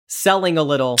Selling a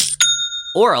little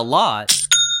or a lot,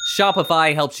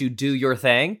 Shopify helps you do your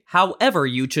thing, however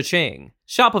you cha-ching.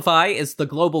 Shopify is the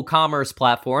global commerce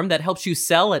platform that helps you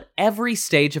sell at every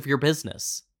stage of your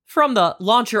business. From the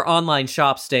launch your online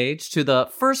shop stage to the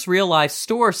first real-life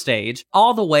store stage,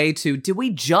 all the way to do we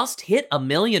just hit 1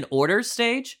 million orders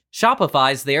stage,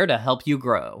 Shopify's there to help you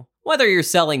grow. Whether you're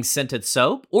selling scented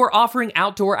soap or offering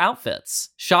outdoor outfits,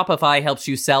 Shopify helps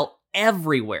you sell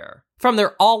everywhere. From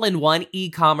their all-in-one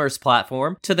e-commerce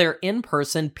platform to their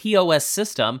in-person POS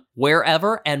system,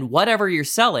 wherever and whatever you're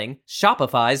selling,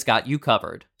 Shopify's got you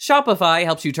covered. Shopify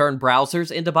helps you turn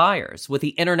browsers into buyers with the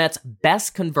internet's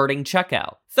best converting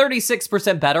checkout,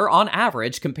 36% better on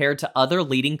average compared to other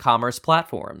leading commerce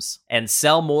platforms. And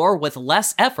sell more with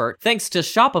less effort thanks to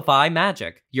Shopify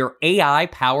Magic, your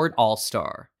AI-powered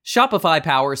all-star. Shopify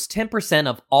powers 10%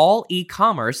 of all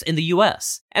e-commerce in the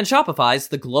US, and Shopify's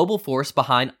the global force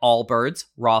behind Allbirds,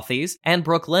 Rothy's, and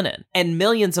Brooklinen, and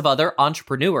millions of other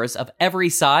entrepreneurs of every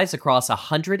size across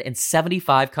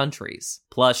 175 countries.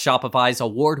 Plus, Shopify's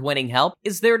award-winning help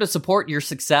is there to support your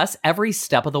success every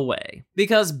step of the way.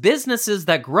 Because businesses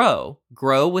that grow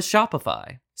with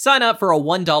Shopify. Sign up for a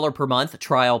 $1 per month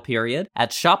trial period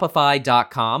at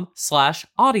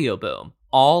shopify.com/audioboom,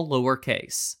 all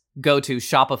lowercase. Go to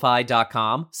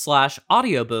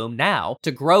shopify.com/audioboom now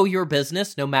to grow your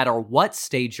business no matter what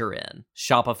stage you're in.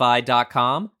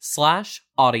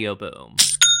 Shopify.com/audioboom.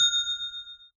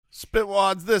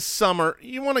 Spitwads, this summer,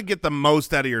 you want to get the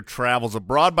most out of your travels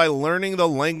abroad by learning the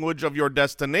language of your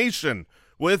destination.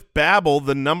 With Babbel,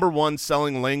 the #1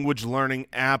 selling language learning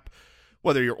app.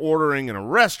 Whether you're ordering in a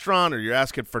restaurant or you're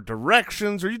asking for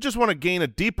directions or you just want to gain a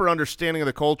deeper understanding of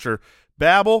the culture,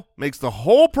 Babbel makes the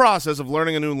whole process of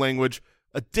learning a new language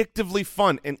addictively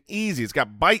fun and easy. It's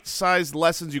got bite-sized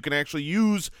lessons you can actually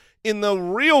use in the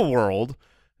real world.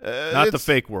 Not the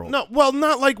fake world. No, well,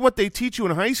 not like what they teach you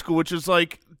in high school, which is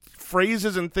like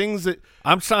phrases and things that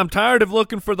I'm tired of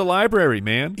looking for the library,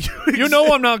 man. You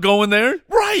know I'm not going there.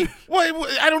 Right. Why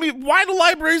do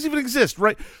libraries even exist,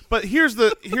 right? But here's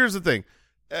the thing.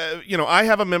 I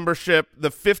have a membership. The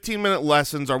 15-minute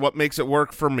lessons are what makes it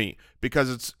work for me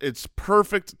because it's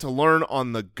perfect to learn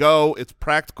on the go. It's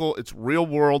practical. It's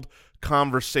real-world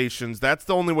conversations. That's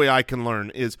the only way I can learn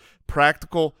is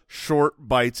practical, short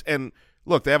bites. And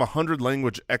look, they have 100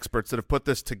 language experts that have put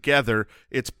this together.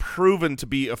 It's proven to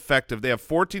be effective. They have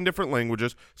 14 different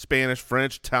languages, Spanish,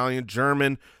 French, Italian,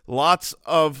 German, lots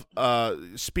of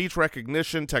speech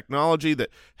recognition technology that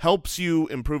helps you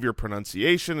improve your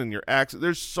pronunciation and your accent.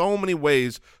 There's so many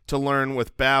ways to learn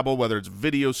with Babbel, whether it's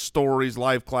video, stories,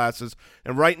 live classes.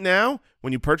 And right now,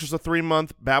 when you purchase a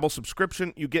 3-month Babbel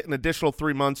subscription, you get an additional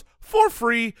 3 months for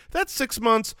free. That's 6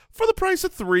 months for the price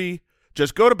of 3.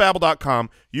 Just go to Babbel.com,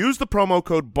 use the promo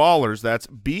code BALLERS, that's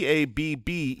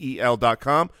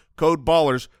BABBEL.com, code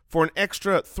BALLERS, for an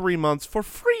extra 3 months for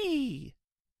free.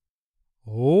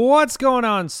 What's going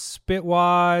on,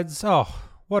 Spitwads? Oh,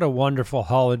 what a wonderful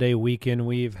holiday weekend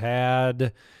we've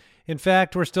had. In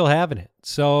fact, we're still having it.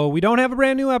 So we don't have a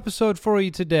brand new episode for you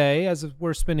today as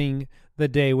we're spending the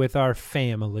day with our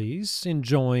families,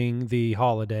 enjoying the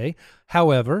holiday.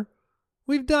 However,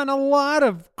 we've done a lot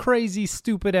of crazy,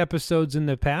 stupid episodes in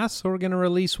the past, so we're going to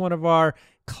release one of our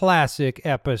classic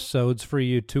episodes for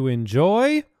you to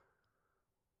enjoy.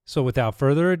 So without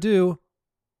further ado,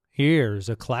 here's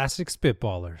a classic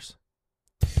Spitballers.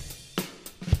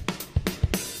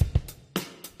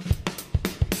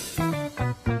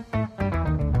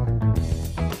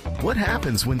 What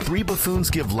happens when 3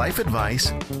 buffoons give life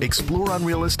advice, explore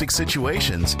unrealistic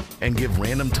situations, and give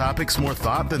random topics more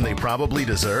thought than they probably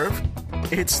deserve?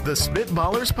 It's the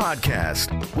Spitballers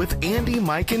Podcast with Andy,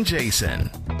 Mike, and Jason.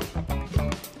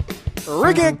 Oh,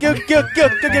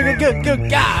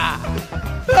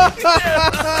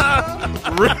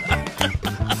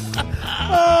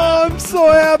 I'm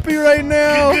so happy right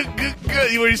now.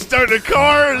 When you start a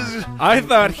car. I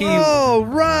thought he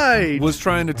right. was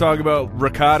trying to talk about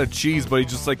ricotta cheese, but he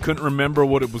just couldn't remember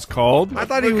what it was called. I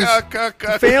thought he was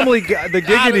Family Guy, the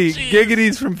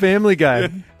Giggities from Family Guy.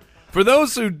 For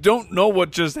those who don't know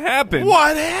what just happened.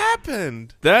 What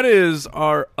happened? That is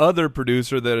our other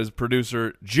producer, that is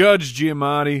producer Judge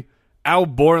Giamatti. Al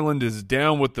Borland is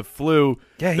down with the flu.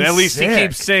 Yeah, he's at least sick. He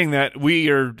keeps saying that. We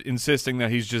are insisting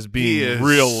that he's just being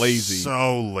real lazy.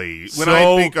 So lazy. When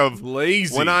I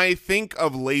think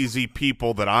of lazy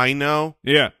people that I know,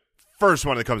 first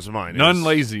one that comes to mind none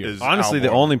lazier. is honestly Al the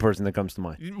Borland. only person that comes to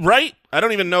mind. Right? I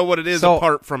don't even know what it is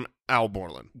apart from Al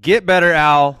Borland. Get better,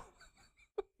 Al,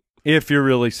 if you're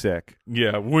really sick.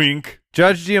 Yeah, wink.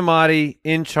 Judge Giamatti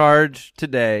in charge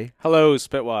today. Hello,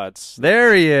 Spitwads.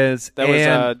 There he is. That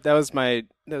was my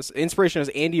this inspiration is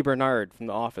Andy Bernard from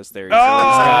The Office. There, he's very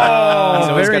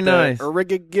always got nice.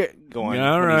 The going.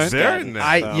 Yeah, all when right. he's Very scatting.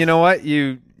 nice. You know what?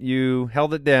 You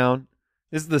held it down.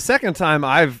 This is the second time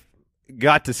I've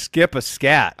got to skip a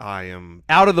scat I am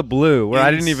out of the blue where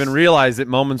I didn't even realize it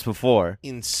moments before.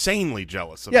 insanely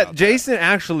jealous about Yeah, that. Jason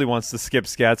actually wants to skip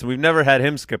scats, and we've never had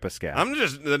him skip a scat. I'm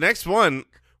just the next one.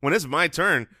 When it's my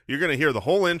turn, you're gonna hear the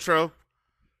whole intro,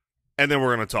 and then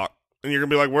we're gonna talk, and you're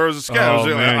gonna be like, "Where's the scat?" I was Oh,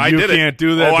 like, man, I you did can't it.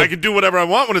 do that. Oh, I can do whatever I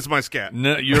want when it's my scat.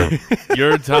 No, your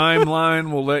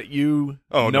timeline will let you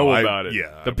know about it.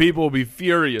 yeah. The people will be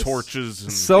furious. Torches.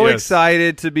 And, So Yes.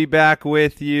 excited to be back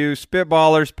with you.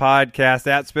 Spitballers Podcast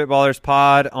at Spitballers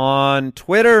Pod on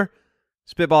Twitter,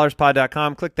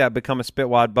 spitballerspod.com. Click that Become a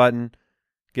Spitwad button.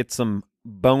 Get some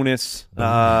bonus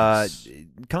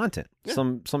content,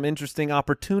 some interesting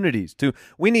opportunities too.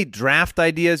 We need draft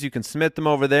ideas. You can submit them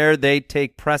over there. They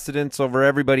take precedence over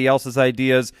everybody else's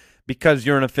ideas because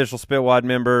you're an official Spitwad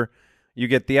member. You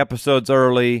get the episodes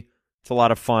early. It's a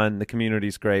lot of fun. The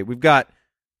community's great.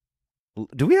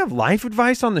 Do we have life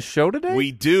advice on the show today?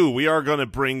 we do. We are gonna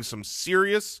bring some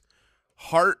serious,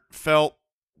 heartfelt,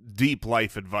 deep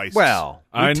life advice. Well,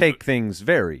 we I- take things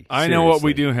very I know what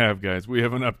we seriously. do have, guys. We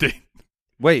have an update.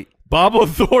 Wait. Bobo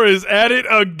Thor is at it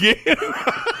again.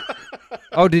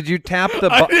 Oh, did you tap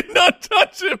the I did not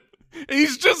touch him.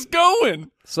 He's just going.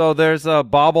 So there's a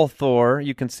Bobble Thor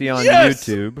you can see on Yes!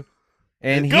 YouTube.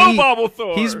 And Go, Bobble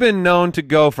Thor. he's been known to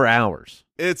go for hours.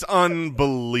 it's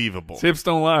unbelievable. Tips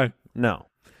don't lie. No.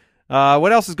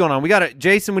 What else is going on? We got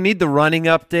Jason, we need the running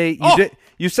update. Oh!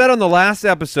 You said on the last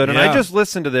episode, and I Yeah. just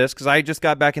listened to this because I just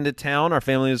got back into town. Our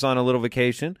family was on a little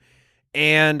vacation,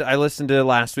 and I listened to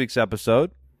last week's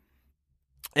episode,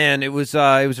 and it was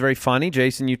very funny.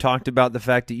 Jason, you talked about the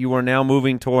fact that you are now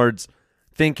moving towards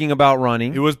thinking about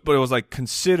running, It was like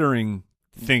considering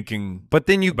thinking. but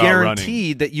then you about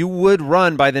guaranteed that you would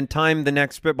run by the time the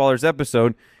next Spitballers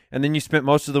episode, and then you spent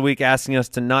most of the week asking us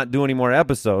to not do any more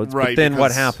episodes. Right. But then what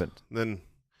because happened?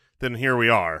 Then here we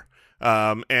are.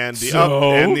 And the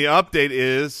So? and the update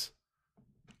is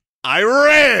I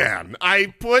ran.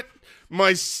 I put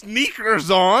my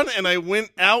sneakers on and I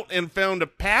went out and found a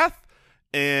path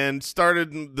and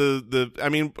started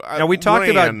Now, we talked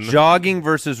about ran. jogging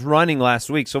versus running last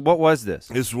week. So what was this?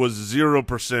 This was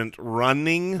 0%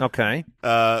 running. Okay.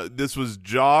 This was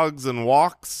jogs and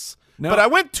walks. No. But I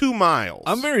went 2 miles.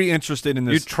 I'm very interested in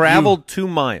this. You traveled 2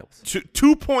 miles.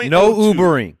 2.02. No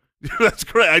Ubering. That's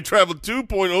correct. I traveled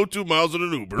 2.02 miles in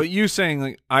an Uber. But you saying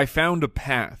like I found a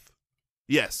path.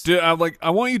 yes. I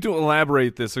want you to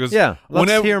elaborate this because Yeah,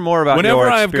 let's hear more about whenever your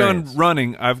I've gone experience.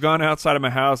 running, I've gone outside of my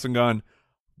house and gone,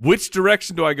 which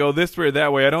direction do I go, this way or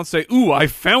that way? I don't say, ooh, I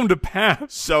found a path.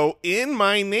 So in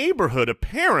my neighborhood,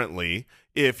 apparently,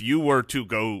 if you were to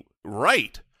go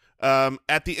right,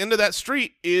 at the end of that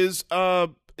street is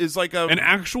like An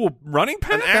actual running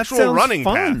path? an actual sounds running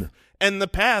fun. path, and the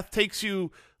path takes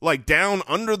you like down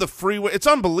under the freeway. It's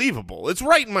unbelievable. It's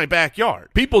right in my backyard.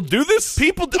 People do this?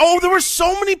 There were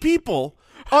so many people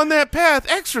on that path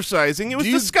exercising. It was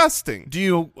Do you- disgusting. Do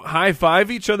you high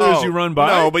five each other as you run by?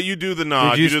 No, but you do the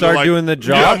nod. Did you do start the, doing the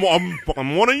Yeah, jog?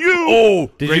 I'm one of you.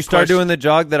 Oh, Did great you start question. doing the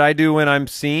jog that I do when I'm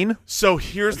seen? So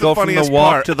here's Go the from the funniest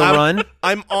walk part. to the run?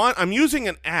 I'm using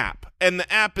an app, and the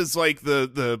app is like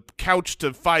the couch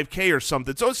to 5K or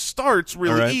something. So it starts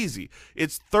really All right. easy.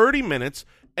 It's 30 minutes,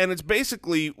 and it's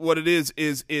basically what it is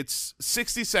it's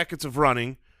 60 seconds of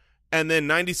running, and then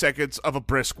 90 seconds of a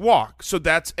brisk walk. So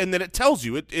and then it tells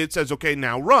you, it says, okay,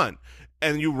 now run.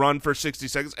 And you run for 60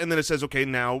 seconds, and then it says, okay,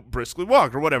 now briskly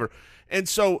walk or whatever. And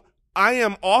so I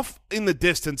am off in the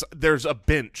distance. There's a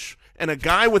bench, and a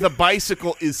guy with a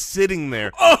bicycle is sitting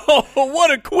there. Oh,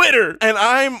 what a quitter. And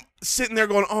I'm sitting there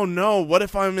going, oh, no, what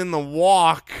if I'm in the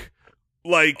walk?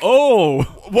 Like, Oh.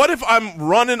 what if I'm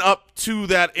running up to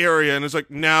that area and it's like,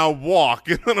 now walk?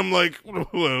 And then I'm like,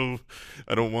 well,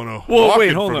 I don't want to Well, walk wait,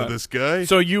 in hold front on. of this guy.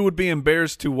 So you would be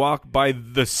embarrassed to walk by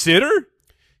the sitter?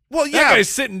 Well, That yeah, guy's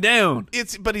sitting down.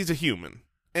 but he's a human,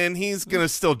 and he's going to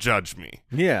still judge me.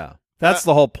 Yeah. That's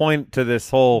the whole point to this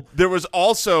whole. There was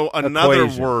also another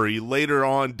Equation. worry later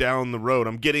on down the road.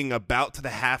 I'm getting about to the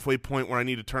halfway point where I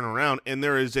need to turn around, and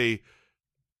there is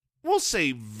we'll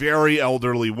say, very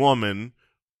elderly woman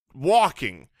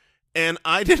walking. And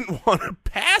I didn't want to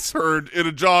pass her in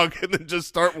a jog and then just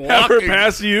start walking. Have her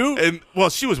pass you? And well,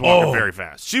 she was walking Oh. very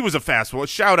fast. She was a fast one.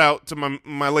 Shout out to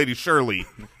my lady Shirley.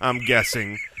 I'm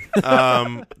guessing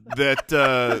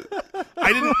that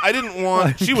I didn't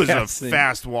want. She was guessing. a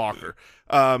fast walker.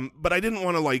 But I didn't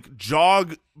want to like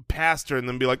jog past her and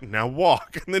then be like, now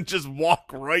walk, and then just walk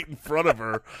right in front of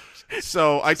her.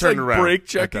 So I It's turned like around. brake at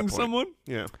that checking point. someone?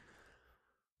 Yeah.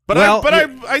 But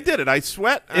I did it. I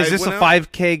sweat. Is this a went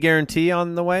out. 5K guarantee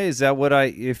on the way? Is that what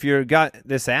if you're got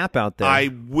this app out there? I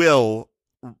will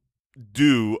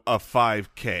do a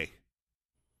 5K.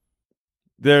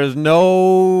 There's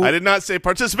no. I did not say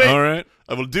participate. All right.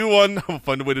 I will do one. I will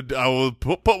find a way to. I will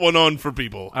put one on for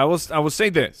people. I will say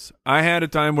this. I had a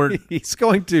time where He's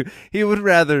going to. He would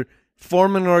rather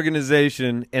form an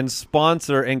organization and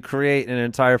sponsor and create an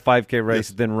entire 5K race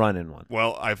than run in one.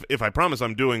 Well, if I promise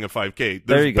I'm doing a 5K, There you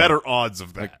there's go. better odds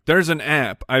of that. like, there's an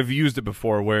app. I've used it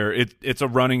before where it's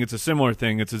a similar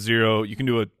thing. It's a 0. You can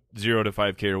do a 0 to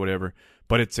 5K or whatever,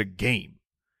 but it's a game.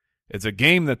 It's a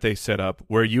game that they set up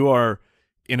where you are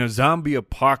in a zombie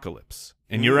apocalypse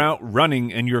and you're out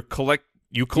running and you collect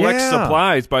Yeah.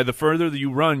 supplies. By the further that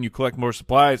you run, you collect more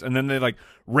supplies, and then they like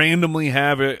randomly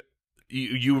have it.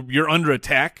 You're under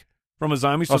attack from a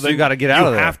zombie, so so you gotta get out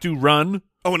of there. You have to run.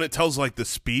 Oh, and it tells like the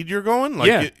speed you're going. Like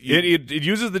Yeah, it, it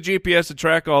uses the GPS to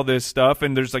track all this stuff,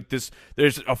 and there's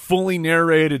a fully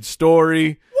narrated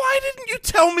story. why didn't you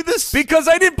tell me this? Because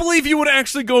I didn't believe you would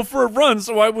actually go for a run,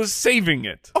 so I was saving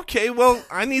it. Okay, well,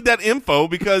 I need that info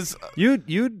because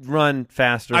You'd run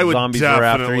faster. I if would zombies were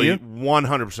after definitely you.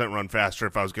 100% run faster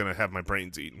if I was going to have my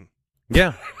brains eaten.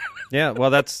 Yeah, yeah. Well,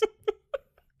 that's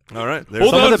All right,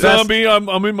 Hold some of on, the best- zombie. I'm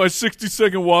in my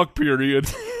 60-second walk period.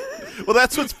 Well,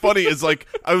 that's what's funny is like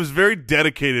I was very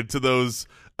dedicated to those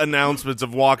announcements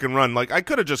of walk and run. Like I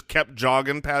could have just kept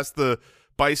jogging past the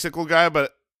bicycle guy,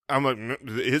 but I'm like,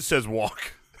 it says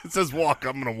walk. It says walk.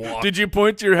 I'm gonna walk. Did you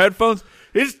point to your headphones?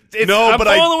 No, I'm but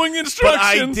following But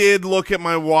instructions. I did look at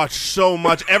my watch so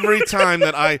much. Every time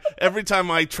I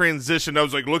transitioned, I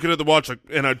was like looking at the watch, like,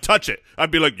 and I'd touch it. I'd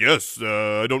be like, "Yes,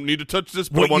 I don't need to touch this,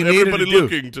 but I want everybody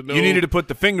looking to know." You needed to put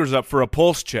the fingers up for a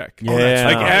pulse check. Yeah. that's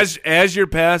like right. as you're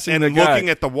passing and the guy. looking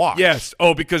at the watch. Yes.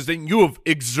 Oh, because then you have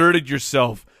exerted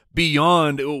yourself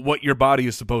beyond what your body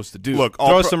is supposed to do. Look,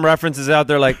 throw some references out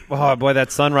there. Like, oh boy, that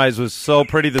sunrise was so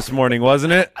pretty this morning,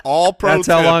 wasn't it? all pro. That's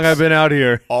how long I've been out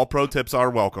here. All pro tips are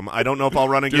welcome. I don't know if I'll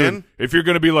run Dude, again. if you're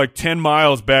going to be like 10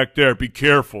 miles back there, be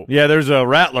careful. Yeah, there's a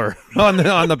rattler on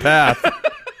the path.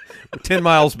 10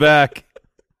 miles back.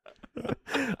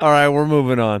 All right, we're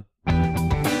moving on.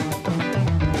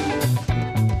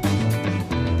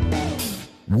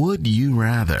 Would you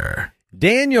rather?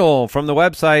 Daniel from the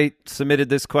website submitted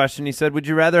this question. He said, would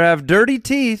you rather have dirty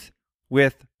teeth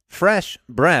with fresh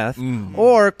breath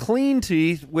or clean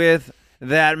teeth with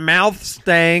that mouth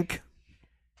stank?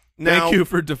 Now, Thank you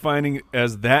for defining it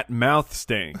as that mouth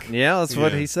stank. Yeah, that's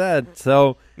what Yeah. he said.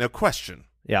 So, Now, question.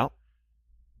 yeah.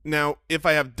 Now, if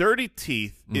I have dirty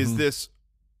teeth, is this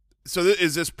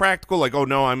is this practical? Like, oh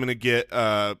no, I'm going to get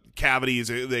cavities;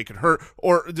 they could hurt.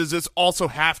 Or does this also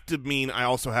have to mean I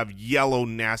also have yellow,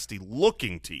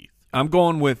 nasty-looking teeth? I'm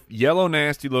going with yellow,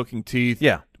 nasty-looking teeth.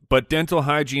 Yeah. But dental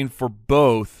hygiene for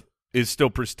both is still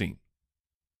pristine.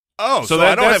 Oh, so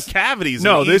I don't have cavities.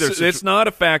 No, in either it's not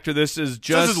a factor. This is So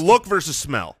just this is look versus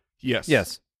smell. Yes.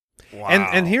 Yes. Wow.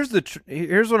 And here's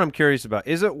here's what I'm curious about.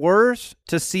 Is it worse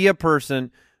to see a person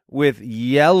with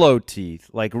yellow teeth,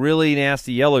 like really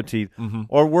nasty yellow teeth,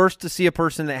 or worse to see a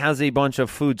person that has a bunch of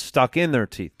food stuck in their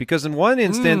teeth? Because in one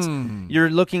instance, you're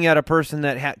looking at a person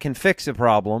that can fix a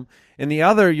problem. In the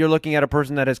other, you're looking at a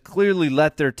person that has clearly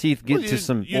let their teeth get Well, to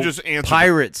some you just answered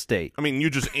pirate state. I mean, you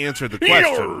just answered the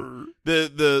question.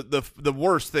 The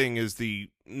worst thing is the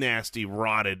nasty,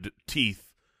 rotted teeth.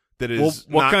 That Well, is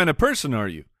what not, kind of person are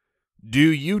you? Do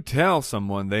you tell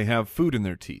someone they have food in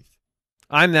their teeth?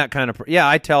 I'm that kind of yeah,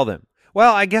 I tell them.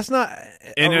 Well, I guess not.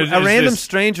 And A is random this-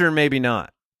 stranger, maybe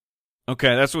not.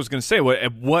 Okay, that's what I was going to say.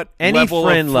 At what Any level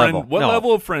friend of level. What No.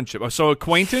 level of friendship? So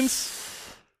acquaintance?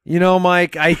 You know,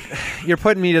 Mike, you're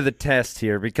putting me to the test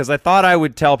here because I thought I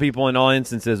would tell people in all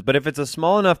instances, but if it's a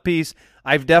small enough piece,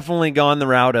 I've definitely gone the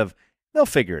route of they'll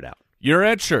figure it out. You're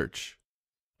at church.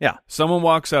 Yeah. Someone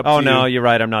walks up Oh, to no, you, you're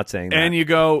right. I'm not saying that. and you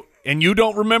go, and you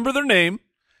don't remember their name,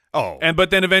 Oh,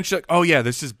 but then eventually, like, oh, yeah,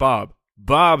 this is Bob.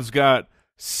 Bob's got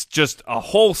just a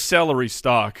whole celery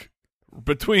stalk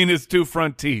between his two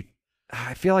front teeth.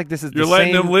 I feel like this is You're the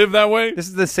letting same, him live that way? This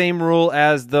is the same rule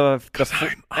as the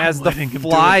letting him do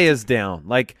fly it. is down.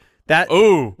 Like that.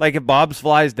 Oh, Like if Bob's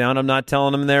fly is down, I'm not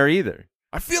telling him there either.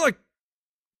 I feel like.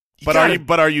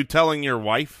 but are you telling your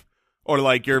wife or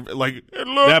like you're like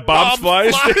look, That Bob's fly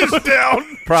is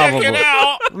down? Probably. Check it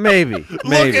out. Maybe.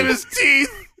 Look at his teeth.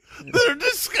 They're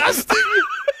disgusting.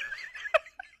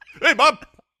 Hey, Bob.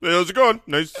 How's it going?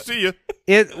 Nice to see you.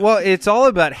 It's all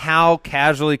about how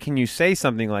casually can you say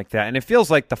something like that, and it feels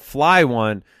like the fly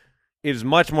one is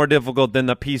much more difficult than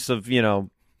the piece of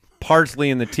parsley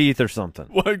in the teeth or something.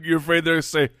 What, you're afraid they're going to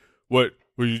say, what,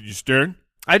 were you staring?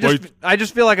 I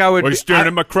just feel like I would. Are you staring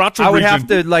at my crotch I would region? have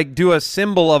to like do a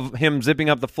symbol of him zipping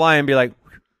up the fly and be like,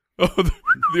 Oh,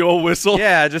 the old whistle.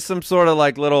 yeah, just some sort of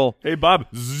like little. Hey, Bob.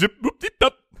 Zip. Boop, dip,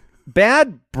 up.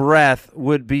 Bad breath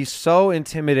would be so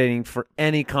intimidating for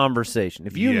any conversation.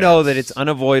 If you know that it's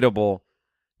unavoidable,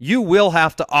 you will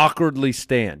have to awkwardly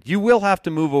stand. You will have to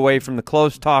move away from the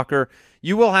close talker.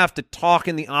 You will have to talk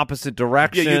in the opposite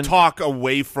direction. Yeah, you talk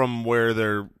away from where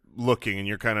they're looking, and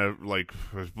you're kind of like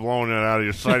blowing it out of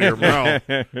your side of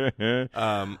your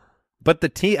mouth. But the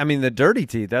teeth, I mean, the dirty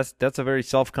teeth, that's a very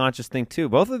self-conscious thing, too.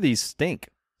 Both of these stink.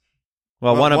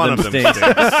 Well, one of them stinks.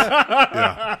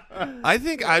 Yeah. I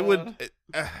think I would.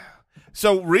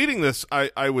 So reading this,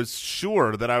 I was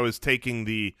sure that I was taking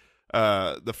the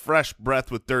fresh breath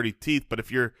with dirty teeth. But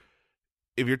if you're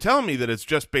telling me that it's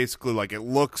just basically like it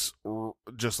looks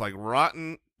just like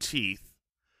rotten teeth,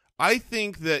 I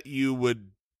think that you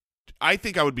would. I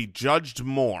think I would be judged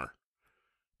more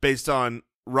based on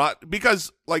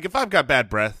because like if I've got bad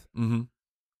breath,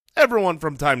 everyone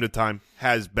from time to time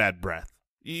has bad breath.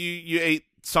 You ate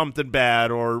something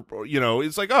bad, or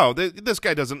it's like, oh, this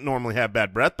guy doesn't normally have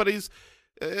bad breath, but he's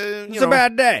It's a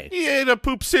bad day. He ate a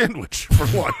poop sandwich for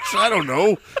lunch. I don't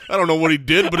know what he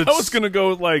did, but I was gonna go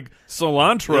with like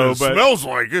cilantro, it but smells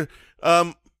like it.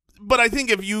 But I think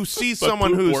if you see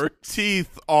someone whose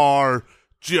teeth are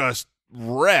just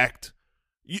wrecked,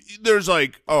 there's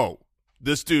like, oh,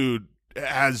 this dude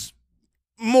has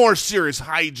more serious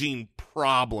hygiene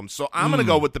problems. So I'm gonna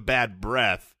go with the bad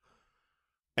breath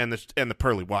and the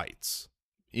pearly whites.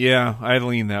 yeah, I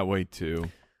lean that way too.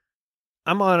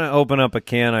 I'm going to open up a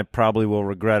can I probably will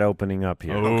regret opening up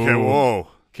here. Okay, whoa.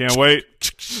 Can't wait.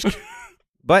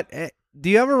 But do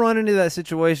you ever run into that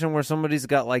situation where somebody's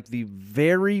got like the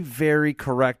very, very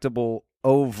correctable,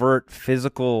 overt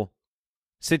physical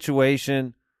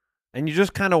situation, and you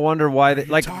just kind of wonder why they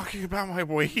like talking about my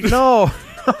weight? No.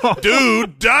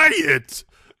 Dude, diet.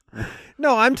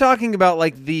 No, I'm talking about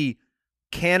like the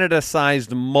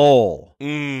Canada-sized mole,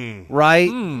 right?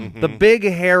 The big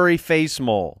hairy face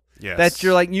mole. Yes. That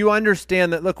you're like, you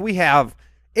understand that, look,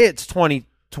 it's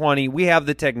 2020. We have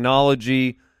the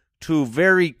technology to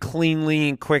very cleanly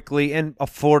and quickly and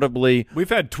affordably. We've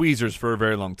had tweezers for a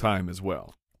very long time as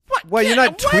well. Well, you're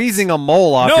not tweezing a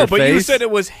mole off No, your but face. you said it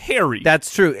was hairy.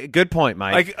 That's true. Good point,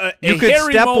 Mike. Like you could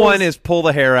step one is pull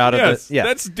the hair out of it. Yeah,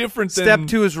 that's different than Step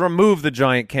two is remove the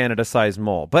giant Canada-sized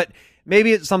mole. But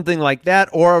maybe it's something like that,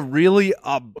 or a really.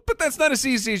 But that's not as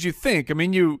easy as you think. I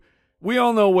mean, we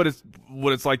all know what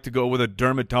it's like to go with a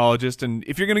dermatologist, and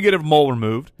if you're going to get a mole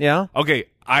removed, Yeah. okay,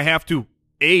 I have to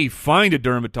find a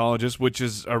dermatologist, which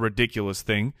is a ridiculous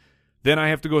thing. Then I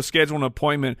have to go schedule an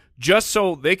appointment just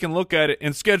so they can look at it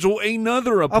and schedule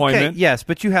another appointment. Okay, yes,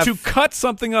 but you have to cut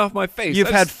something off my face. You've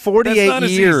That's had 48 not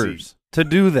as years easy. to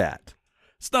do that.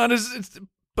 It's not as.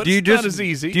 But do you it's just, not as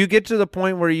easy. Do you get to the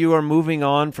point where you are moving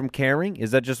on from caring? Is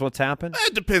that just what's happened?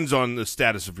 It depends on the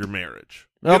status of your marriage.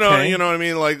 Okay. You know what I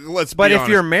mean? Like, let's But be if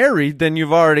honest. you're married, then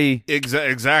you've already.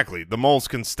 Exactly. The moles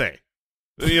can stay.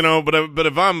 But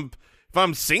if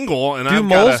I'm single and Do I've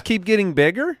moles gotta, keep getting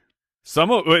bigger?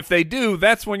 If they do,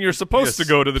 that's when you're supposed to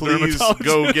go to the please dermatologist.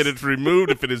 go get it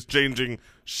removed if it is changing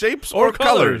shapes or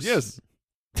colors. Yes.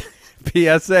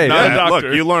 PSA. Not a Yeah, doctor.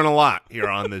 look, you learn a lot here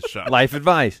on this show. Life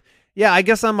advice. Yeah, I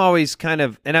guess I'm always kind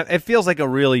of, and it feels like a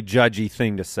really judgy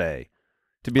thing to say,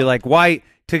 to be like, why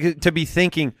to be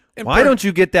thinking, And why don't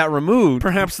you get that removed?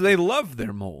 Perhaps they love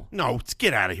their mole. No,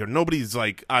 get out of here. Nobody's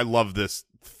like, I love this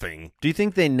thing. Do you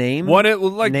think they name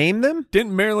Name them?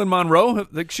 Didn't Marilyn Monroe?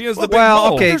 Like she has the big Well,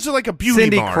 mole. okay. There's like a beauty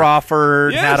Cindy mark.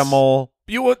 Crawford Yes. had a mole.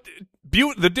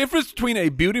 The difference between a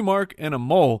beauty mark and a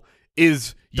mole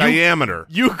is Diameter.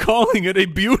 You calling it a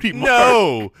beauty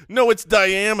mark? No, it's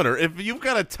diameter. If you've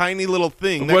got a tiny little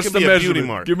thing, that What's could the be a measurement? beauty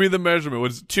mark. Give me the measurement.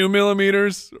 Was it 2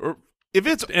 millimeters or If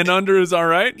it's and under is all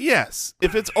right? yes,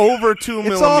 if it's over 2 It's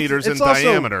millimeters in it's also-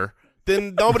 diameter,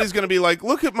 then nobody's going to be like,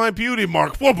 look at my beauty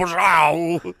mark. Like,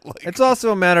 It's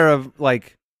also a matter of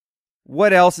like,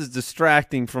 what else is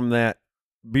distracting from that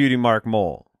beauty mark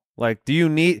mole? Like,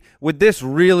 would this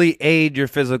really aid your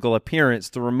physical appearance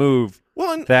to remove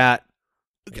that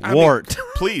wart?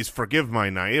 Please forgive my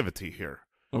naivety here.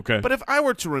 Okay. But if I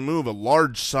were to remove a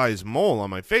large size mole on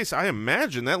my face, I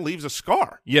imagine that leaves a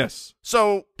scar. Yes.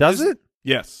 So Does it?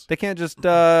 Yes. They can't just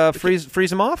freeze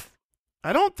them off?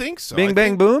 I don't think so. Bing, I bang,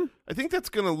 think- boom? I think that's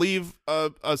going to leave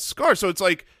a scar. So it's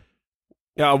like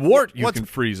Yeah, a wart you What's can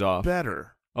freeze off.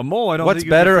 better, A mole, I don't What's think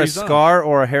you can better, a freeze off. scar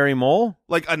or a hairy mole?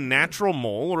 like a natural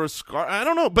mole or a scar. I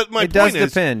don't know. But my It does point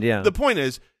is, depend, yeah. the point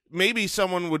is, maybe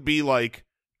someone would be like,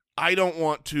 I don't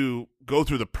want to go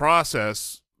through the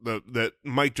process that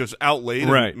Mike just outlaid.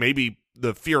 Right. And maybe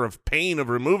the fear of pain of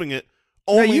removing it,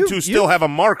 only to still have a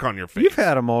mark on your face. You've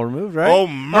had them all removed, right? Oh,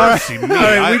 mercy me. All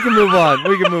right, we can move on.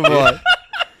 We can move on.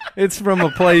 It's from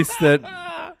a place that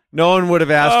no one would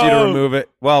have asked you to remove it.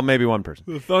 Well, maybe one person.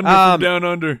 The thunder from down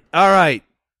under. All right.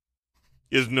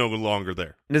 Is no longer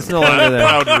there. It's no longer there.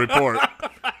 Proud to report.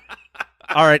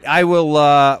 All right, I will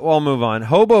I'll move on.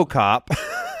 HoboCop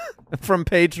from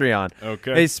Patreon.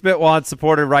 Okay. A Spitwad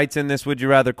supporter writes in this Would You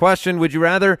Rather question. Would you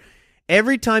rather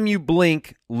every time you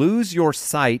blink lose your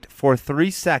sight for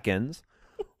 3 seconds,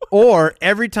 or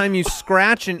every time you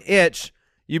scratch an itch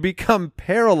you become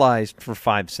paralyzed for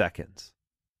 5 seconds?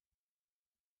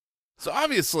 So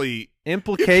obviously,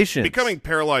 Implications. becoming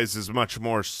paralyzed is much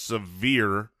more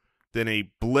severe than a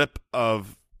blip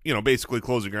of, basically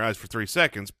closing your eyes for 3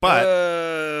 seconds.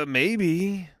 But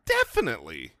maybe.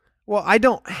 definitely. Well, I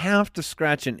don't have to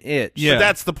scratch an itch. Yeah. But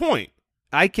that's the point.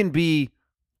 I can be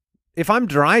if I'm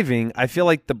driving, I feel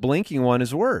like the blinking one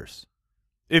is worse.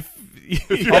 If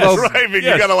you're Although- driving,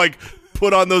 yes. you gotta like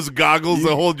put on those goggles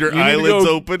to hold your you need to eyelids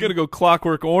go- open. You gotta go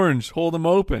Clockwork Orange, hold them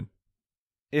open.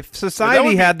 If society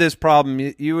would be- had this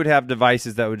problem, you would have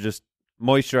devices that would just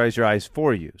moisturize your eyes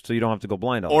for you, so you don't have to go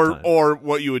blind all the time. Or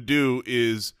what you would do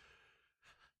is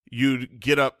you'd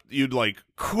get up, you'd like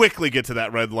quickly get to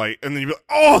that red light, and then you'd be like,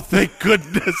 oh, thank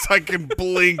goodness I can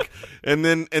blink. And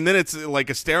then it's like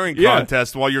a staring Yeah.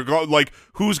 contest while you're going, like,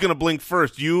 who's going to blink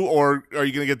first, you or are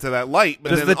you going to get to that light?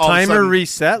 But Does then the all of a timer sudden-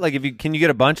 reset? Like, can you get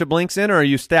a bunch of blinks in, or are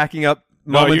you stacking up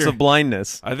moments you're- of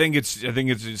blindness? I think it's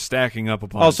just stacking up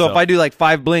upon. Oh, so if itself. I do like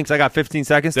 5 blinks, I got 15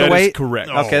 seconds That to is wait? correct.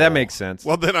 Okay, that makes sense.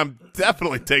 Well, then I'm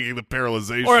definitely taking the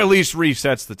paralyzation. or at least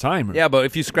resets the timer. Yeah, but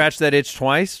if you scratch that itch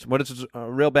twice, what is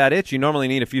a real bad itch? You normally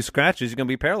need a few scratches. You're going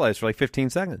to be paralyzed for like 15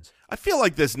 seconds. I feel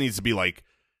like this needs to be like,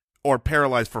 or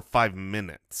paralyzed for 5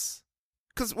 minutes.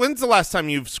 Because when's the last time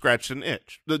you've scratched an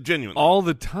itch? Genuinely. all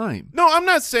the time. No, I'm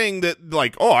not saying that,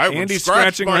 like, oh, I haven't Andy's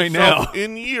scratched scratching right myself now.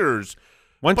 in years.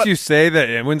 Once But- you say that,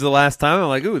 and when's the last time? I'm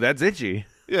like, ooh, that's itchy.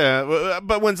 Yeah,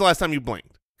 but when's the last time you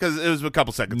blinked? Because it was a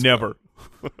couple seconds ago. Never.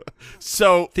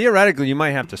 So, Theoretically, you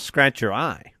might have to scratch your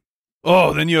eye.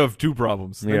 Oh, then you have two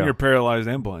problems. Yeah. Then you're paralyzed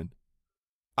and blind.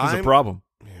 There's a I'm- problem.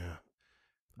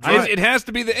 Yeah. It has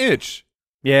to be the itch.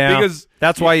 Yeah, Because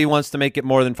that's why he wants to make it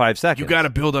more than 5 seconds. You got to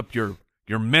build up your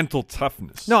mental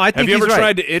toughness. No, I think have you he's ever right.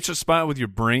 tried to itch a spot with your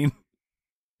brain?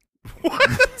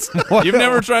 What? You've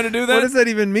never tried to do that? What does that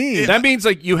even mean? That means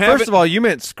like you have. First of all, you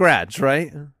meant scratch,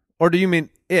 right? Or do you mean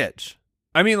itch?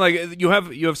 I mean, like you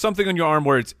have something on your arm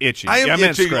where it's itchy. I am meant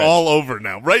itching scratch. all over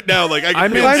now. Right now, like, I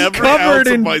can feel I'm every covered ounce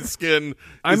of in- my skin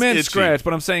I is meant itchy. scratch,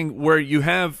 but I'm saying where you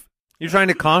have You're trying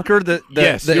to conquer the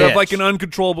yes, the you have itch. like an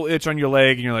uncontrollable itch on your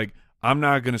leg, and you're like, I'm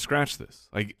not going to scratch this.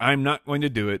 Like I'm not going to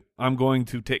do it. I'm going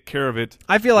to take care of it.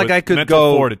 I feel like with I could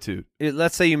mental go. fortitude.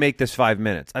 Let's say you make this 5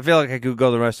 minutes. I feel like I could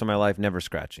go the rest of my life never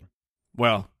scratching.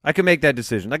 Well, I could make that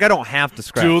decision. Like I don't have to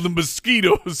scratch. till the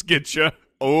mosquitoes get you.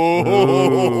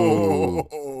 Oh.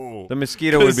 The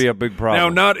mosquito would be a big problem. Now,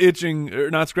 not itching or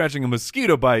not scratching a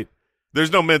mosquito bite.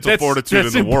 There's no mental That's- fortitude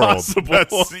that's in the impossible.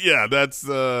 world. That's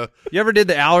You ever did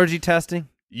the allergy testing?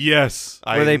 Yes.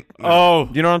 Where they- no, Oh,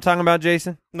 Do you know what I'm talking about,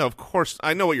 Jason? no, of course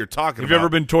I know what you're talking have about. you ever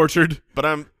been tortured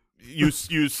But you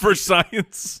for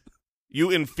science? you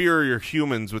inferior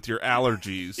humans with your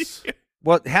allergies.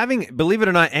 Well, believe it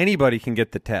or not, anybody can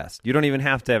get the test. You don't even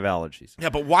have to have allergies. Yeah,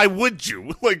 but why would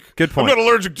you? Like, Good point. I'm not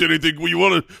allergic to anything. Well, you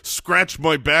want to scratch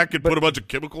my back and put a bunch of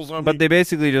chemicals on But me? they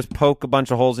basically just poke a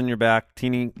bunch of holes in your back,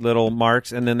 teeny little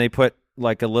marks, and then they put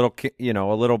like a little,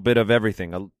 a little bit of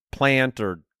everything, a plant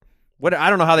or what? I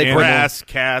don't know how they put it. Grass,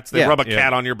 cats. They Yeah. rub a Yeah.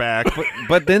 cat on your back.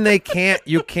 But then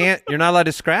you're not allowed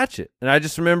to scratch it. And I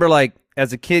just remember like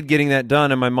as a kid getting that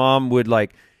done, and my mom would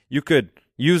like, you could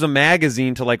use a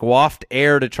magazine to like waft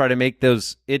air to try to make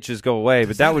those itches go away.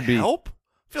 But that would be help.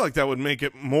 I feel like that would make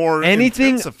it more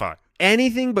Anything- intensify.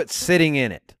 anything but sitting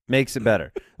in it makes it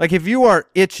better. Like if you are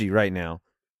itchy right now,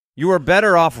 you are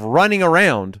better off running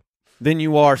around than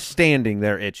you are standing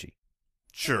there itchy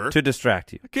Sure. to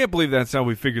distract you. I can't believe that's how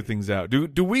we figure things out.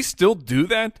 Do we still do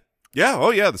that? Yeah.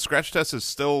 Oh, yeah. The scratch test is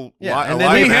still Yeah, and then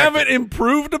alive We and haven't active.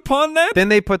 improved upon that. Then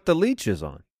they put the leeches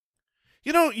on.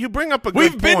 You know, you bring up a good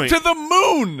We've point. been to the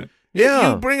moon.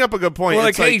 Yeah. You bring up a good point. We're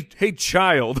It's like, hey,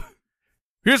 child,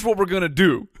 here's what we're gonna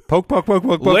do. Poke, poke, poke,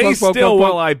 poke, poke, Lay poke, poke, still poke,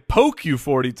 while poke. I poke you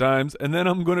 40 times, and then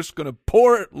I'm just gonna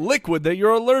pour liquid that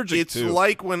you're allergic it's to.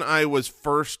 like when I was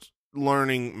first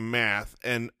learning math,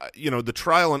 and the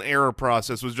trial and error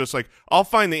process was just like, I'll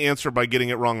find the answer by getting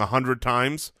it wrong 100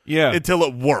 times Yeah. until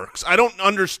it works. I don't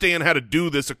understand how to do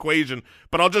this equation,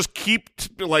 but I'll just keep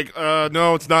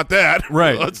no, it's not that.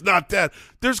 Right. It's not that.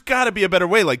 There's got to be a better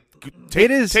way. Like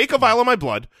It is- take a vial of my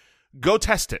blood, Go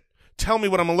test it. Tell me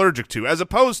what I'm allergic to, as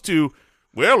opposed to,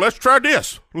 well, let's try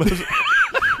this. Let's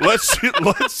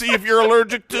see if you're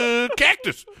allergic to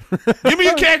cactus. Give me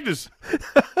a cactus.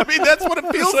 I mean, that's what it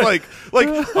feels like.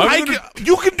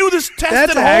 You can do this test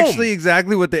That's at home. actually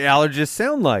exactly what the allergists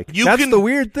sound like. That's the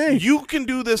weird thing. You can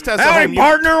do this test at home.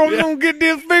 Partner, we're going to get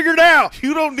this figured out.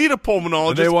 You don't need a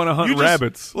pulmonologist. They want to hunt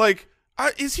rabbits.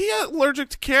 Is he allergic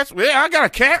to cats? Well, yeah, I got a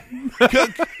cat.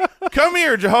 Come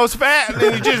here, Jehoshaphat. And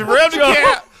then you just rub the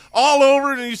cat all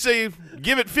over it, and you say,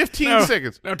 give it 15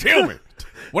 seconds. Now tell me,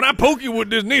 when I poke you with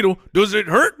this needle, does it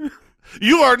hurt?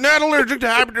 You are not allergic to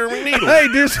hypodermic needles. Hey,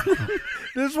 this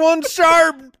one's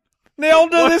sharp.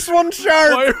 Nelda, this one's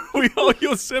sharp. Why are we all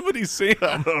Yosemite Sam?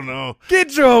 I don't know. Get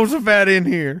Jehoshaphat in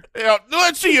here. Yeah,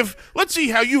 let's see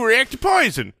how you react to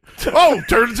poison. Oh,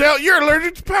 turns out you're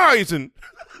allergic to poison.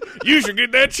 You should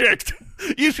get that checked.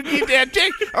 You should get that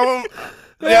checked.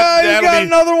 You got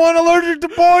another one allergic to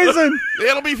poison.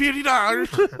 That'll be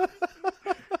 $50.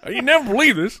 You never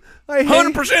believe this.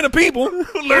 100% of people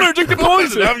allergic to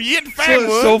poison. I'm yet to find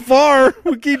one. So far,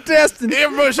 we keep testing.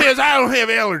 Everybody says I don't have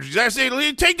allergies. I say,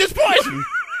 take this poison.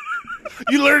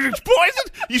 You allergic to poison?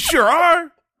 You sure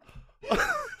are.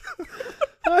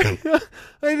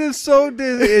 It is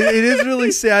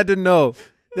really sad to know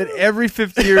that every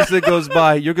 50 years that goes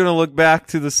by, you're going to look back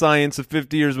to the science of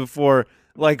 50 years before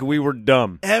like we were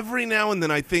dumb. Every now and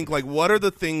then I think, what are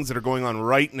the things that are going on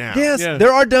right now? Yes,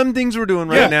 there are dumb things we're doing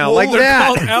right now. Well, like they're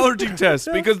that. called allergy tests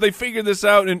because they figured this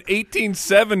out in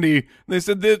 1870. They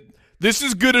said that this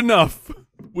is good enough.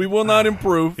 We will not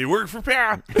improve. It worked for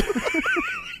Pat.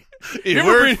 It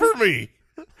worked for me.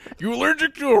 You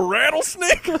allergic to a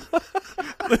rattlesnake?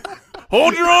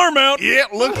 Hold your arm out. Yeah,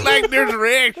 looks like there's a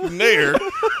reaction there.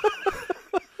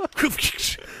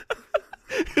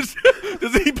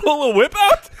 Does he pull a whip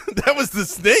out? That was the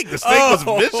snake. The snake was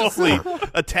viciously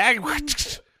attacking.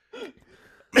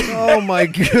 Oh, my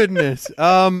goodness.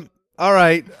 All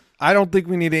right. I don't think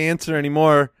we need to answer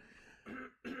anymore.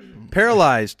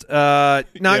 Paralyzed. Not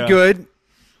good.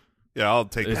 Yeah, I'll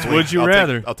take It's the would you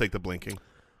rather. I'll take the blinking.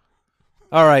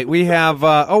 All right. We have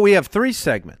we have 3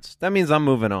 segments. That means I'm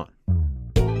moving on.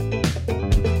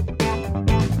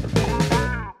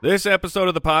 This episode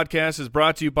of the podcast is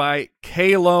brought to you by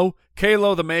Kalo.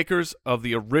 Kalo, the makers of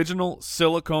the original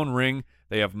silicone ring.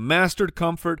 They have mastered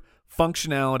comfort,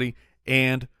 functionality,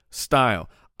 and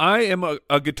style. I am a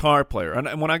guitar player,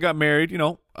 and when I got married,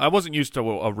 I wasn't used to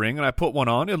a ring, and I put one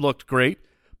on. It looked great,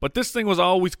 but this thing was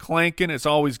always clanking. It's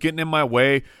always getting in my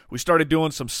way. We started doing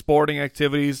some sporting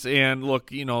activities, and look,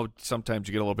 sometimes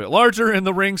you get a little bit larger, and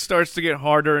the ring starts to get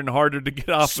harder and harder to get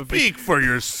off of it. Speak for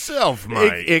yourself,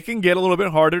 Mike. It can get a little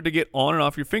bit harder to get on and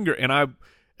off your finger, and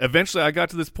eventually I got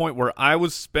to this point where I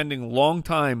was spending long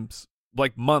times,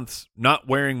 like months, not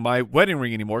wearing my wedding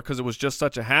ring anymore because it was just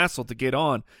such a hassle to get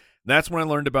on. That's when I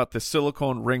learned about the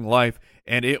silicone ring life,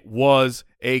 and it was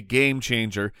a game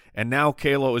changer. And now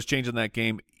Kalo is changing that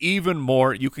game even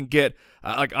more. You can get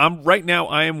right now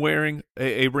I am wearing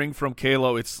a ring from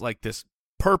Kalo. It's like this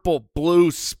purple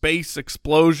blue space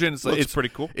explosion. It's pretty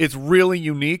cool. It's really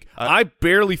unique. I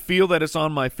barely feel that it's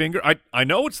on my finger. I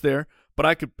know it's there, but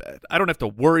I don't have to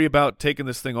worry about taking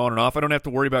this thing on and off. I don't have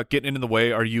to worry about getting in the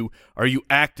way. Are you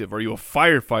active? Are you a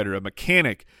firefighter, a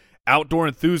mechanic? Outdoor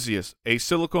enthusiast, a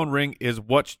silicone ring is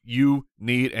what you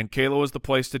need, and Kalo is the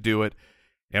place to do it.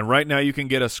 And right now you can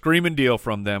get a screaming deal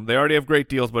from them. They already have great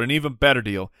deals, but an even better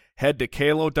deal. Head to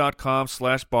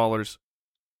kalo.com/ballers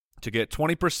to get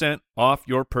 20% off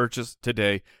your purchase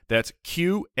today. That's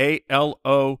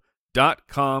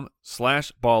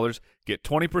KALO.com/ballers. Get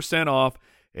 20% off.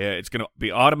 It's going to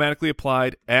be automatically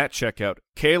applied at checkout.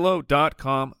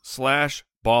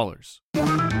 kalo.com/ballers.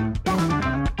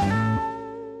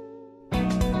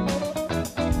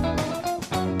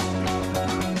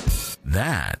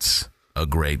 That's a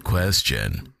great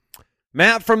question.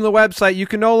 Matt from the website, you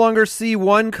can no longer see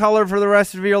one color for the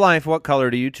rest of your life. What color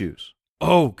do you choose?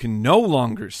 Oh, can no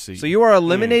longer see. So you are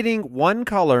eliminating one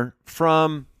color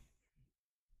from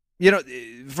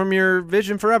your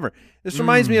vision forever. This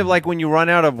reminds me of like when you run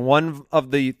out of one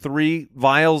of the 3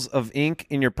 vials of ink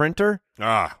in your printer.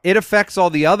 It affects all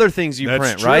the other things you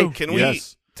print, true. right? Can we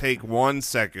take 1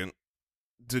 second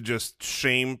to just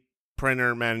shame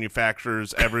printer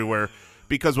manufacturers everywhere?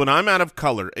 Because when I'm out of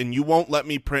color and you won't let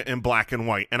me print in black and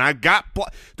white, and I got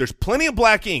there's plenty of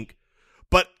black ink,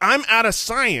 but I'm out of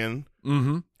cyan,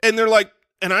 and they're like,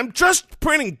 and I'm just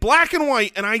printing black and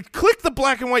white, and I click the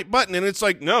black and white button, and it's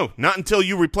like, no, not until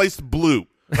you replace the blue.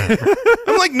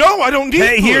 I'm like, no, I don't need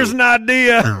blue. Here's an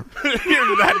idea.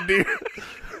 Here's an idea.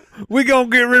 We're going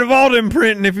to get rid of all them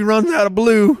printing if he runs out of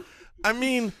blue. I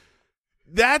mean,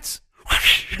 That's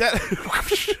that.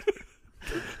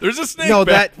 There's a snake. No,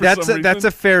 back for that's some that's a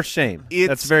reason. fair shame. It's-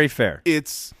 That's very fair.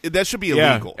 That should be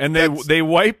Yeah, illegal. and That's- they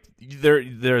wipe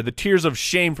the tears of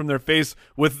shame from their face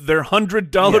with their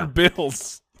 $100 Yeah.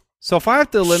 bills. So if I have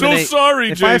to eliminate,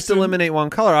 sorry, if I have to Jason. eliminate one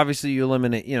color, obviously you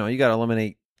eliminate. You got to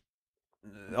eliminate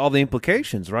all the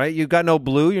implications, right? You've got no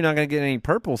blue. You're not going to get any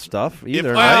purple stuff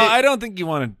either. Well, right? I don't think you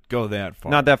want to go that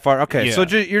far. Not that far. Okay, Yeah. so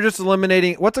you're just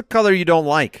eliminating. What's a color you don't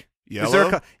like? Is there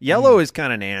Yellow? yellow is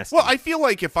kind of nasty. Well, I feel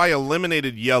like if I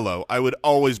eliminated yellow, I would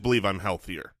always believe I'm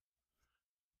healthier.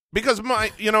 Because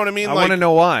you know what I mean? I want to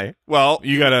know why. Well,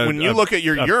 You got when you look at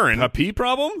your urine, a pee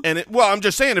problem. and I'm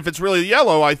just saying, if it's really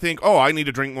yellow, I think, I need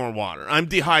to drink more water. I'm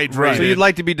dehydrated. So you'd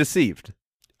like to be deceived.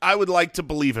 I would like to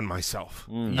believe in myself.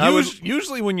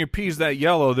 Usually, when your pee's that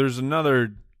yellow, there's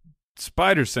another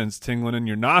spider sense tingling in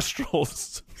your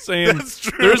nostrils, saying That's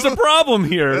true. there's a problem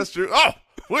here. That's true. Oh,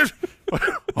 where's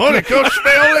honey? Go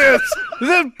smell this. Is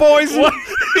that poison?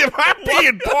 Am I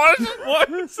being poisoned? What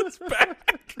is this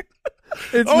back?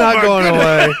 It's Oh not my going goodness.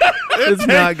 away. It's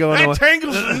not going It away.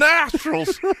 tangles the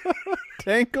nostrils.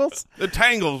 Tangles. It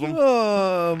tangles them.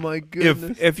 Oh my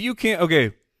goodness! If you can't,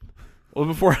 okay. Well,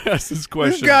 before I ask this These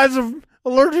question, guys are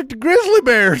allergic to grizzly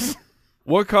bears.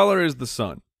 what color is the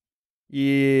sun?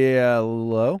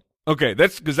 Yellow. Okay,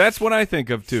 that's what I think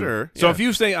of too. Sure, So yeah. if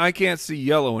you say I can't see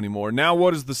yellow anymore, now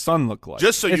what does the sun look like?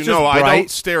 Just so It's you just know, I bright. don't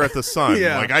stare at the sun.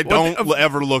 Yeah. Like I don't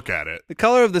ever look at it. The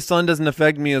color of the sun doesn't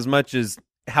affect me as much as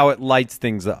how it lights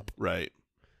things up. Right.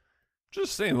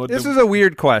 just saying. What This is a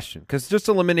weird question because just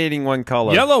eliminating one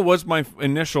color. yellow was my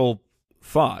initial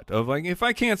thought of like if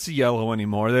I can't see yellow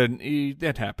anymore, then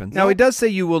that happens. Now, it does say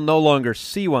you will no longer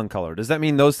see one color. Does that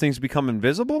mean those things become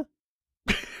invisible?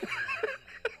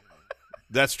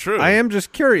 That's true. I am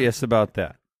just curious about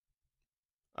that.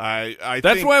 I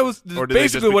That's think, why I was or do they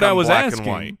just basically what I become was black and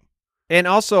asking. white? And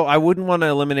also, I wouldn't want to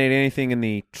eliminate anything in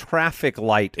the traffic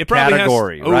light It probably has-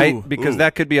 category, Ooh, right? Because ooh.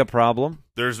 that could be a problem.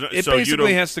 There's no, It so you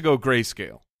basically don't. has to go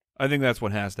grayscale. I think that's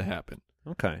what has to happen.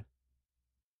 Okay.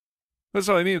 That's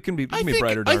all I mean. It can be, I think,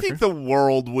 brighter, I darker. think the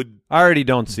world would. I already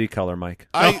don't see color, Mike.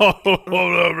 I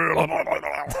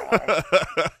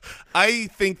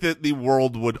think that the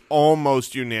world would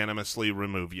almost unanimously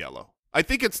remove yellow. I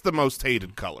think it's the most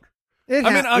hated color. It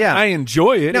I mean, yeah. I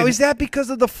enjoy it. Now, and- is that because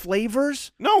of the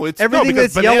flavors? No, it's Everything no,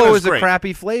 because that's yellow banana's is great. a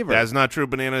crappy flavor. That's not true.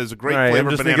 Banana is a great Right, I'm flavor.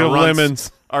 just Banana thinking of runts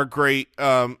lemons. are great.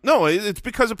 No, it's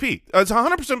because of pea. It's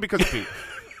 100% because of pea.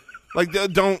 Like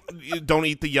don't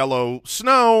eat the yellow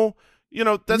snow. You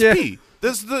know that's Yeah. pea.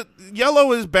 The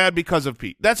yellow is bad because of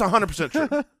pea. That's 100%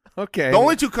 true. Okay. The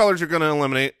only two colors you're going to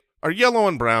eliminate are yellow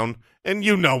and brown, and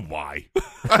you know why.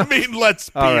 I mean, let's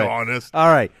be All right. honest. All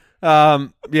right. Yeah,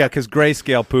 because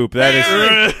grayscale poop. That is.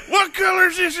 Hey, what color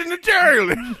is this in the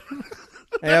toilet?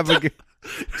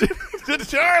 The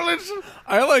toilets.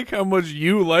 I like how much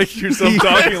you like yourself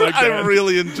talking like that. I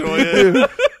really enjoy it.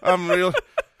 I'm real.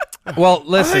 Well, I think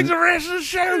listen. the rest of the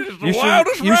show is the You should-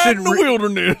 wildest you ride should in the re-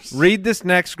 wilderness. Read this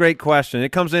next great question.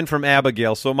 It comes in from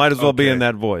Abigail, so it might as well be Okay. in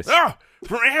that voice. Oh,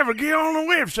 from Abigail on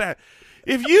the website.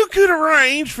 If you could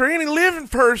arrange for any living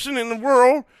person in the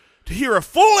world to hear a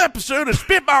full episode of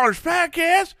Spitballers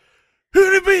Podcast,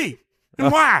 who'd it be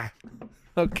and why?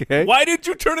 Okay. Why did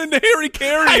you turn into Harry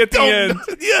Carey I at the don't end?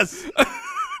 know. Yes.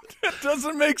 That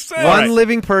doesn't make sense. One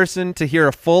living person to hear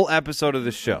a full episode of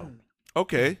the show.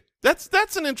 Okay.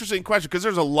 That's an interesting question because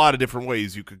there's a lot of different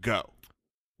ways you could go.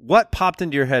 What popped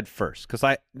into your head first?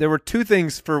 Because there were two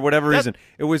things for whatever reason.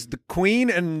 It was the Queen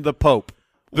and the Pope.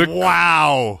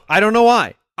 Wow. I don't know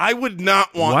why, I would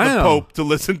not want the Wow. Pope to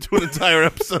listen to an entire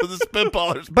episode of the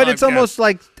Spitballers but it's Podcast. almost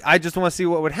like I just want to see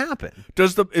what would happen.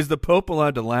 Is the Pope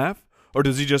allowed to laugh, or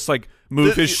does he just like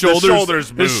move The his shoulders? shoulders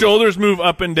His move. shoulders move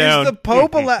up and down. Is the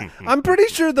Pope I'm pretty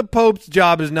sure the Pope's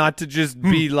job is not to just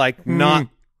be like not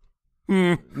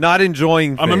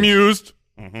enjoying. I'm things. amused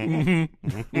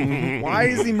Why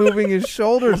is he moving his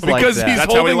shoulders like because that? he's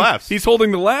That's how he holding. laughs. He's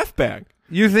holding the laugh back.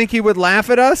 You think he would laugh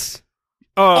at us?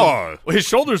 Oh. His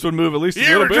shoulders would move at least a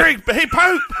You little ever bit. drink? Hey,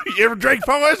 Pope, you ever drink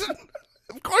poison?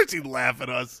 Of course he'd laugh at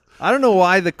us. I don't know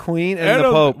why the Queen and the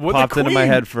Adam, Pope what the popped into my Queen-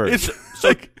 head first. It's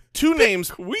like Two names.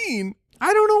 Queen.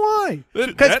 I don't know why. That-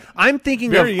 Because that- I'm thinking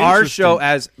of very our interesting. show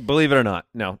as, believe it or not,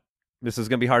 no, this is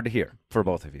going to be hard to hear for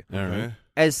both of you, All right.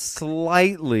 as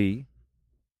slightly,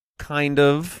 kind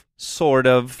of, sort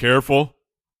of, Careful.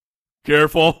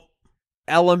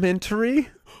 elementary,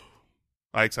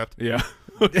 I accept. Yeah.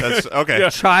 That's okay. Yeah.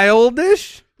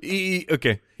 childish.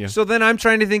 Okay. Yeah. So then I'm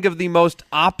trying to think of the most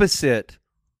opposite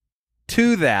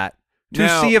to that to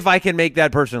Now- see if I can make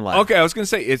that person laugh. Okay, I was going to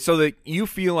say it's so that you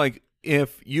feel like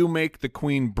if you make the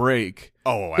Queen break.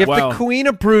 Oh, If Wow. the Queen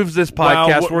approves this Wow,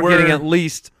 podcast, we're getting we're- at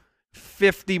least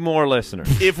 50 more listeners.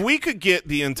 if we could get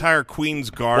the entire Queen's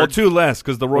Guard, Well, 2 less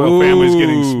because the royal family's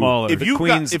getting Ooh. smaller. if you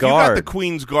Queen's got the Guard.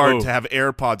 Queen's Guard Oh. to have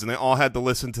AirPods and they all had to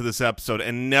listen to this episode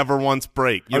and never once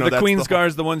break, you Are know, the that's Queen's whole-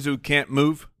 Guards the ones who can't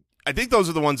move? I think those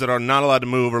are the ones that are not allowed to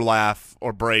move or laugh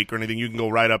or break or anything. You can go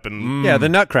right up and Yeah, the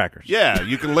Nutcrackers. yeah,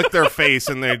 you can lick their face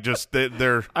and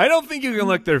they're I don't think you can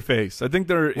lick their face. I think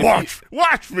they're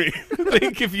watch me. I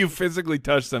think if you physically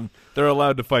touch them, they're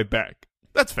allowed to fight back.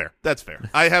 That's fair.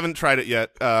 I haven't tried it yet.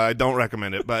 I don't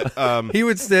recommend it, but He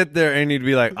would sit there and he'd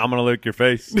be like, I'm going to lick your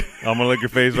face. I'm going to lick your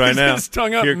face right now. His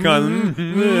tongue up. Here comes.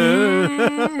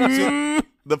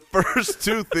 the first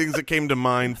 2 things that came to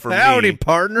mind for Howdy, me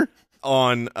partner.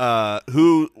 on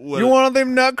who was, You want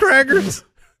them Nutcrackers?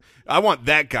 I want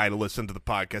that guy to listen to the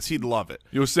podcast. He'd love it.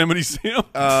 Yosemite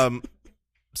Sam.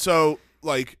 So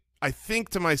like I think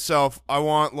to myself, I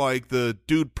want like the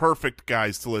Dude Perfect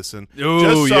guys to listen, Ooh,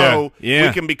 just so yeah.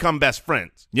 we can become best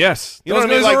friends. Yes, You know those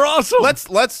what I mean? guys Like, are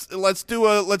awesome.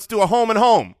 Let's do a home and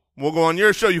home. We'll go on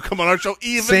your show. You come on our show.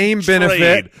 Even Same trade,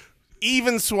 benefit.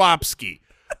 even Swapski.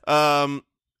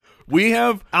 We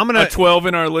have a 12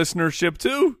 in our listenership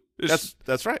too. It's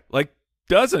That's right. like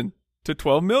dozen to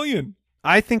 12 million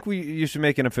I think you should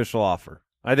make an official offer.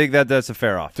 I think that's a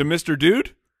fair offer. to Mr.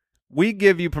 Dude. We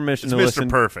give you permission It's to Mr. listen.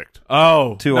 Perfect.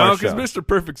 Oh, To no, our because show. Mr.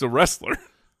 Perfect's a wrestler.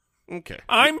 Okay.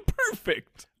 I'm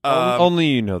perfect. Only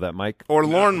you know that, Mike. Or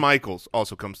Lorne Michaels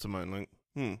also comes to mind. Like,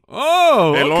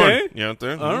 Oh, hey, okay. Lorne, you out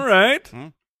there? All right.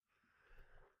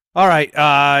 All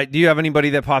right. Do you have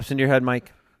anybody that pops into your head,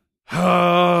 Mike?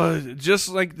 Just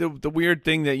like the weird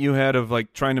thing that you had of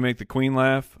like trying to make the Queen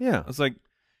laugh. Yeah. I was like,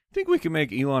 I think we can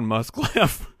make Elon Musk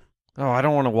laugh. Oh, I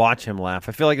don't want to watch him laugh.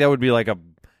 I feel like that would be like a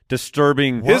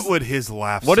disturbing. What would his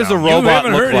laugh What does a sound? You robot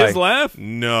haven't look heard like? his laugh?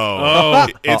 No. Oh.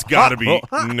 It's got to be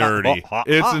nerdy.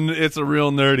 It's a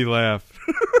real nerdy laugh.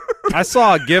 I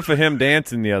saw a gif of him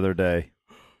dancing the other day.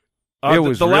 It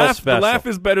was the real laugh. special. The laugh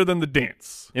is better than the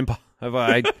dance.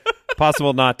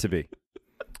 Possible not to be.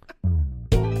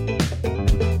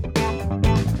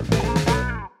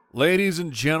 Ladies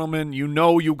and gentlemen, you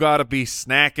know you gotta be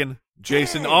snacking.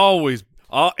 Jason, always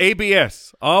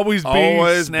ABS, always be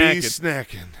snacking.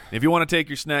 snacking. If you want to take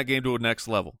your snack game to a next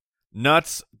level,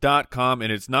 nuts.com,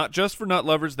 and it's not just for nut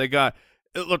lovers. They got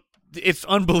look, it's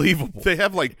unbelievable. They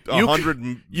have like You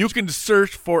 100. You can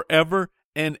search forever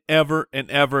and ever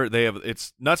and ever.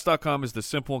 It's nuts.com is the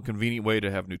simple and convenient way to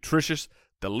have nutritious,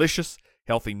 delicious,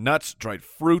 healthy nuts, dried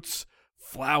fruits,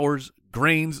 flours,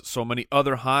 grains, so many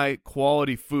other high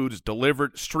quality foods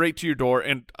delivered straight to your door.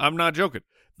 And I'm not joking.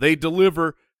 They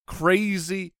deliver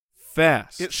crazy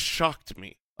fast. It shocked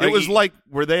me. Like, It was like,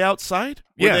 were they outside?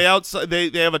 Were Yeah. they outside? They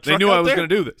have a truck They knew out I was there? going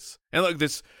to do this. And look,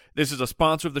 this is a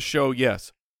sponsor of the show,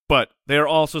 yes. But they are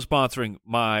also sponsoring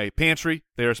my pantry.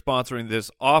 They are sponsoring this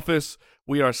office.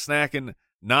 We are snacking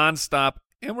nonstop,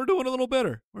 and we're doing a little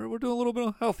better. We're doing a little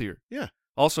bit healthier. Yeah.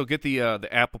 Also, get the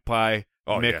apple pie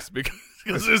mix yeah.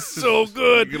 because it's so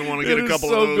good. You're gonna want to get It a is couple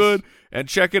so of those. good. And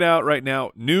check it out right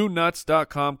now.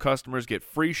 NewNuts.com customers get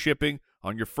free shipping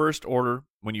on your first order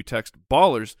when you text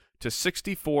BALLERS to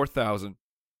 64,000.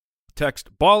 Text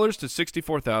BALLERS to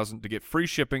 64,000 to get free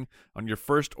shipping on your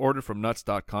first order from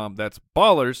Nuts.com. That's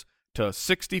BALLERS to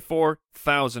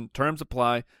 64,000. Terms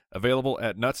apply. Available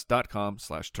at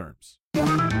Nuts.com/terms.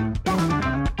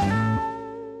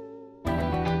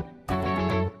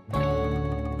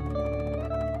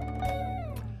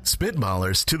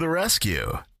 Spitballers to the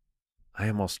rescue. I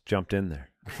almost jumped in there.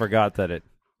 I forgot that it.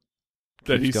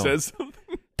 That he keeps going. says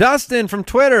something. Dustin from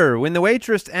Twitter, when the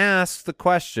waitress asks the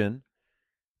question,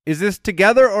 is this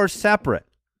together or separate?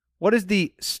 What is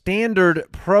the standard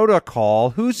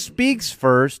protocol? Who speaks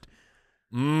first?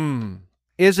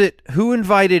 Is it who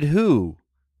invited who?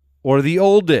 Or the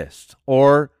oldest?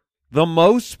 Or the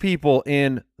most people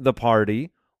in the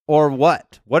party? Or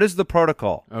what? What is the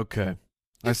protocol? Okay.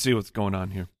 I see what's going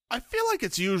on here. I feel like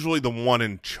it's usually the one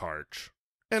in charge.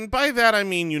 And by that, I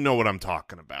mean, you know what I'm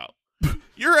talking about.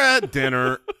 You're at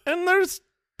dinner, and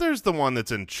there's the one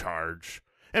that's in charge.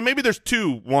 And maybe there's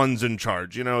two ones in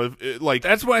charge, you know, like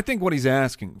That's what I think what he's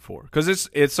asking for. Because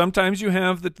it's sometimes you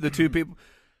have the two people.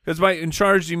 Because by in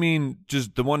charge, you mean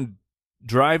just the one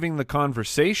driving the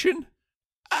conversation?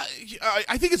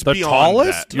 I think it's The beyond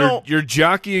tallest? that. No, You're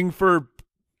jockeying for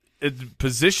a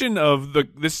position of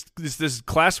this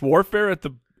class warfare at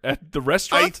the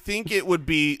restaurant? I think it would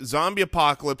be zombie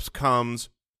apocalypse comes,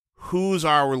 who's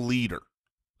our leader?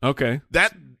 Okay.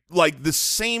 That, like, the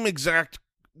same exact,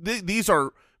 these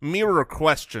are mirror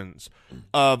questions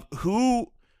of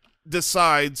who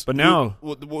decides But now-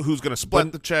 who's going to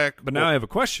split the check. But now I have a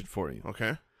question for you.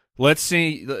 Okay. Let's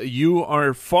see, you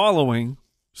are following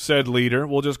said leader.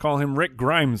 We'll just call him Rick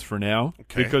Grimes for now,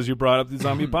 Okay. because you brought up the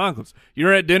zombie apocalypse.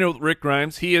 You're at dinner with Rick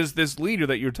Grimes. He is this leader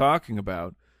that you're talking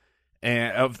about,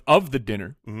 and of the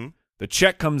dinner. Mm-hmm. The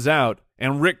check comes out,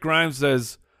 and Rick Grimes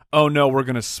says, "Oh no, we're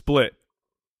going to split."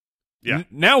 Yeah.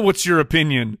 Now, what's your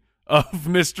opinion of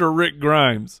Mr. Rick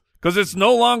Grimes? Because it's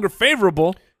no longer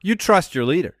favorable. You trust your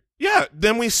leader. Yeah,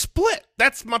 then we split.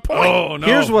 That's my point. Oh no!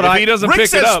 Here's what if I- he doesn't Rick pick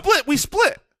says it up. split. We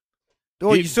split.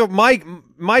 Well, He- so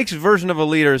Mike's version of a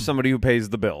leader is somebody who pays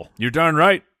the bill. You're darn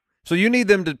right. So you need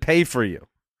them to pay for you.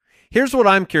 Here's what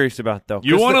I'm curious about, though.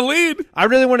 You 'cause want to lead? I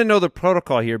really want to know the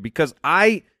protocol here, because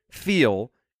I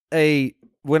feel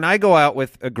when I go out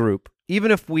with a group,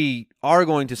 even if we are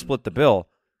going to split the bill,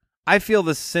 I feel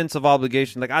this sense of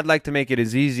obligation. Like, I'd like to make it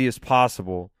as easy as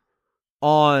possible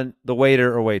on the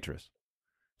waiter or waitress.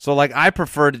 So, like, I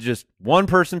prefer to just one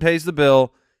person pays the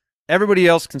bill, everybody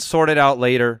else can sort it out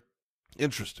later.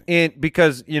 Interesting. And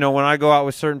because, when I go out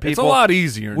with certain people, It's a lot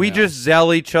easier. we now. just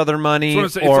Zelle each other money,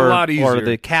 That's what I'm saying. It's a lot or easier.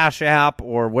 the Cash App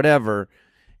or whatever,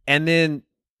 and then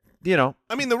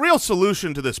I mean, the real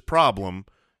solution to this problem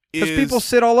is because people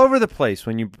sit all over the place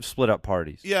when you split up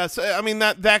parties. Yes, I mean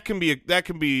that can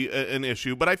be an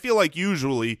issue, but I feel like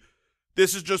usually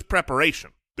this is just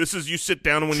preparation. This is you sit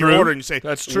down and when True. you order and you say,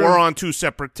 That's true. we're on 2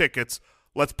 separate tickets.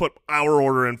 Let's put our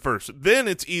order in first. Then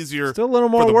it's easier Still a little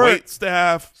more for the work. wait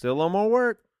staff Still a little more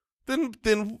work. than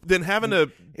having to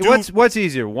do What's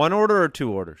easier, one order or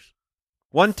 2 orders?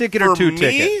 One ticket or for 2 me?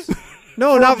 tickets?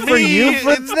 No, not for me, you.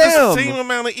 For it's the same them.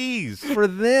 amount of ease. For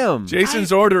them.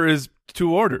 Jason's order is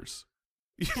 2 orders.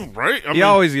 Right? I He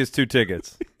always gets 2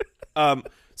 tickets.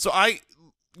 So I'm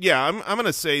going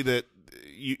to say that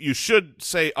you should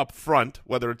say up front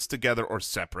whether it's together or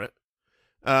separate.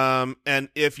 And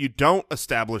if you don't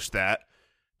establish that,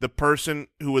 the person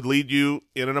who would lead you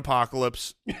in an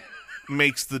apocalypse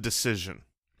makes the decision,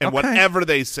 and Okay. whatever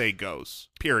they say goes.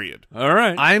 Period. All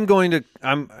right. I'm going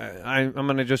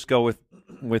to just go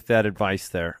with that advice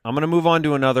there. I'm going to move on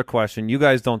to another question. You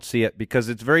guys don't see it because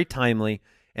it's very timely,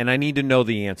 and I need to know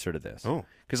the answer to this. Oh.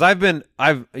 Because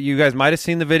you guys might have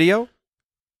seen the video,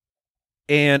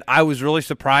 and I was really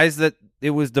surprised that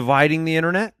it was dividing the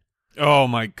internet. Oh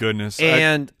my goodness!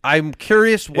 And I'm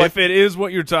curious what if it is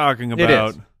what you're talking about,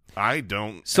 is. I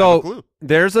don't have a So clue.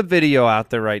 there's a video out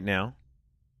there right now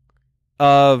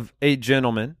of a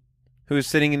gentleman who is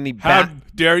sitting in the how back.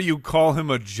 dare you call him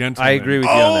a gentleman? I agree with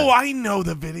you on that. Oh, I know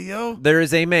the video. There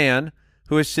is a man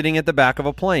who is sitting at the back of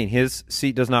a plane. His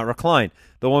seat does not recline.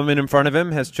 The woman in front of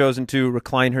him has chosen to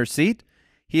recline her seat.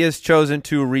 He has chosen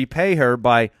to repay her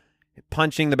by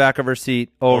punching the back of her seat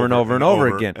over and over and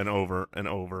over again. And over and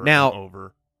over Now- and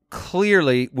over.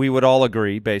 Clearly, we would all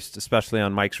agree, based especially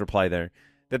on Mike's reply there,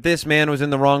 that this man was in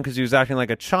the wrong because he was acting like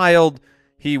a child.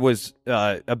 He was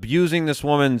abusing this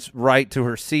woman's right to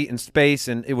her seat and space,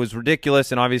 and it was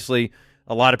ridiculous. And obviously,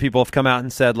 a lot of people have come out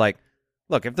and said, like,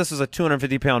 look, if this is a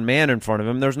 250-pound man in front of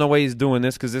him, there's no way he's doing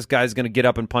this because this guy's going to get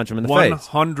up and punch him in the face.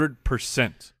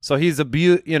 100%. So he's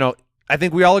I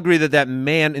think we all agree that that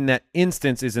man in that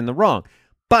instance is in the wrong.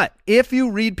 But if you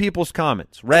read people's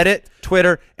comments, Reddit,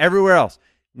 Twitter, everywhere else,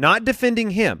 not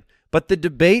defending him, but the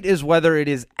debate is whether it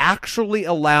is actually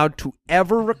allowed to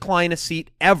ever recline a seat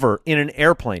ever in an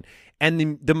airplane.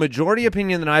 And the majority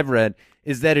opinion that I've read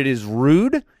is that it is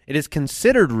rude, it is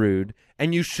considered rude,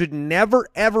 and you should never,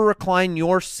 ever recline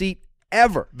your seat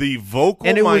ever. The vocal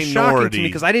And it was minority. shocking to me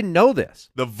because I didn't know this.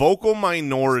 The vocal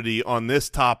minority on this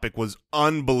topic was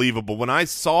unbelievable. When I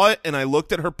saw it and I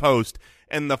looked at her post,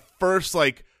 and the first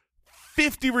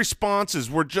 50 responses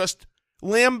were just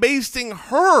lambasting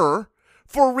her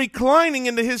for reclining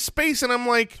into his space, and I'm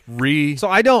like, So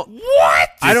I don't. what?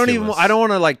 I don't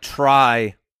want to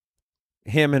try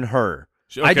him and her.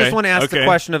 I just want to ask the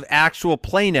question of actual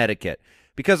plane etiquette,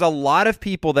 because a lot of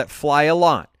people that fly a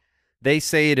lot, they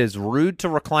say it is rude to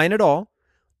recline at all,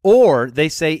 or they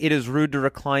say it is rude to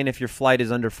recline if your flight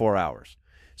is under 4 hours.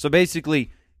 So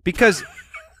basically, because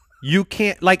you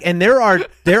can't and there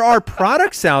are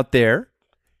products out there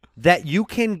that you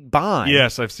can buy.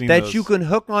 Yes, I've seen that those. you can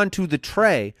hook onto the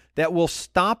tray that will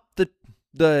stop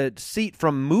the seat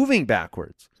from moving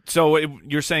backwards. So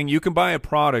you're saying you can buy a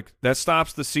product that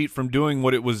stops the seat from doing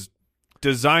what it was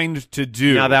designed to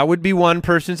do. Now, that would be one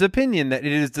person's opinion, that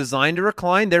it is designed to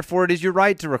recline, therefore it is your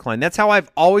right to recline. That's how I've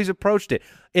always approached it.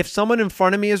 If someone in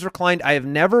front of me is reclined, I have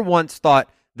never once thought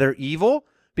they're evil,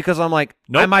 because I'm like,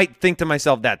 Nope. I might think to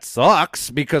myself, that sucks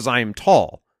because I'm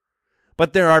tall.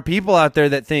 But there are people out there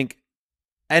that think,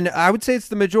 and I would say it's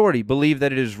the majority, believe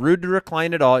that it is rude to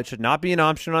recline at all. It should not be an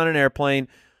option on an airplane.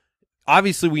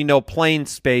 Obviously, we know plane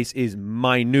space is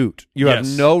minute. You have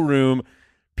Yes. no room.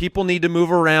 People need to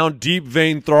move around. Deep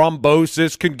vein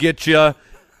thrombosis can get you.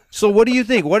 So what do you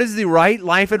think? What is the right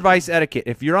life advice etiquette?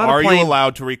 If you're on a Are plane, you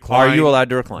allowed to recline? are you allowed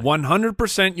to recline?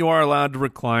 100% you are allowed to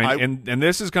recline, and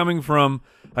this is coming from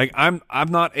like I'm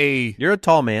not a You're a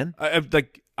tall man.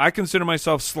 I consider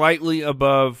myself slightly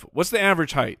above. What's the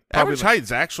average height? Probably Average height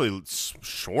is actually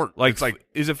short. Like it's like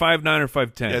is it 5'9" or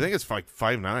 5'10"? yeah, I think it's like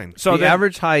 5'9". so. The then-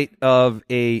 average height of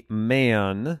a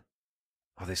man.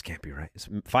 Oh, this can't be right. It's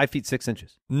 5 feet 6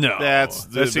 inches. no, That's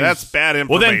that seems- that's bad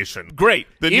information. Well, then, great.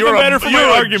 Then Even you're better a, for you're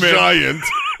my a argument. giant.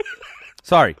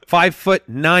 Sorry,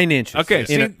 5'9" Okay,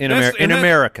 see, in that's- and that-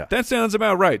 America. That sounds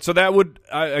about right. So that would,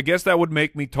 I guess, that would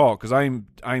make me tall because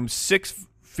I'm 6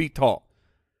 feet tall.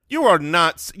 You are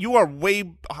not. You are way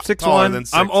 6'1". taller than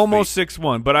 6 I'm almost feet.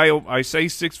 6'1", but I say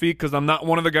 6 feet because I'm not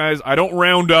one of the guys. I don't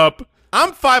round up.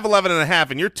 I'm 5'11" and a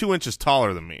half, and you're 2 inches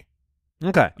taller than me.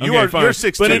 Okay. You Okay, are. fine. You're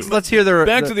 6'2". But Let's hear the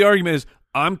Back to the argument is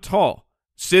I'm tall.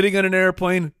 Sitting on an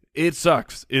airplane, it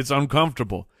sucks. It's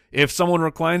uncomfortable. If someone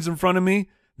reclines in front of me,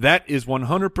 that is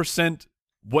 100%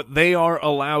 what they are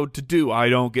allowed to do. I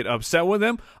don't get upset with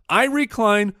them. I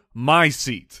recline my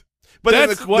seat. But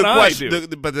That's then what I question, do.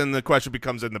 but then the question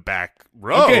becomes in the back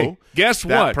row. Okay, guess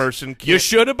that what? person You can't-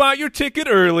 should have bought your ticket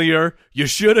earlier. You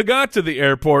should have got to the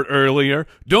airport earlier.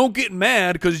 Don't get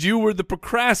mad because you were the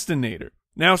procrastinator.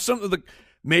 Now, some of the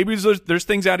maybe there's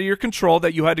things out of your control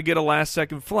that you had to get a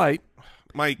last-second flight.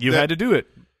 Mike, You had to do it.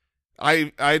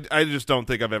 I just don't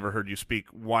think I've ever heard you speak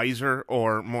wiser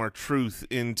or more truth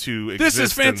into This is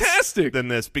existence fantastic. than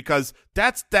this, because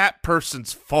that's that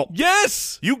person's fault.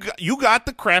 Yes. You got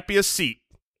the crappiest seat.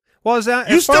 Well, as far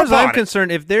You as still I'm bought it.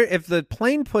 concerned, if the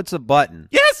plane puts a button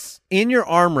Yes. in your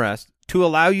armrest to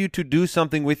allow you to do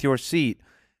something with your seat,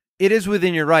 it is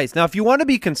within your rights. Now, if you want to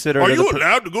be considerate, Are of the you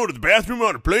allowed to go to the bathroom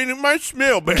on a plane? It might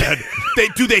smell bad.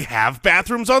 Do they have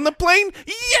bathrooms on the plane?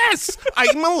 Yes,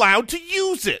 I'm allowed to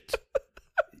use it.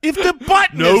 If the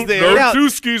button is there, Now- two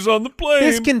skis on the plane.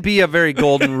 This can be a very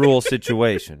golden rule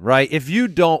situation, right? If you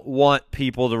don't want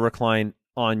people to recline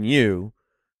on you,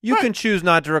 you Right. can choose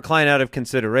not to recline out of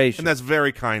consideration. and that's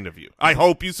very kind of you. I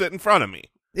hope you sit in front of me.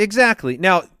 Exactly.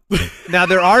 Now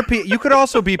there are you could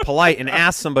also be polite and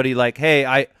ask somebody like,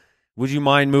 "Hey, would you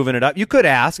mind moving it up?" You could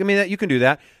ask. I mean, you can do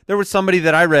that. There was somebody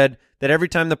that I read that every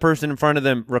time the person in front of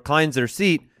them reclines their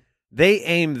seat, they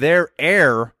aim their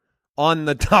air on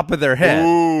the top of their head.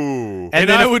 Ooh. and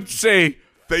then I if- would say,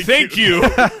 thank you.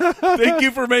 Thank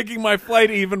you for making my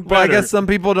flight even better. Well, I guess some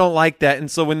people don't like that, and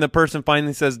so when the person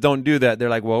finally says, "Don't do that," they're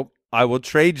like, "Well, I will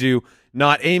trade you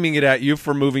not aiming it at you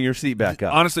for moving your seat back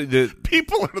up." Honestly,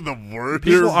 People are the worst.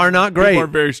 People are not great. People are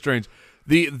very strange.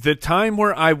 The time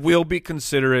where I will be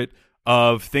considerate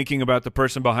of thinking about the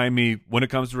person behind me when it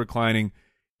comes to reclining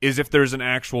is if there's an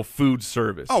actual food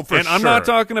service. Oh, for And I'm not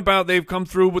sure. talking about they've come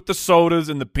through with the sodas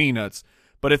and the peanuts,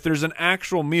 but if there's an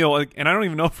actual meal, and I don't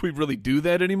even know if we really do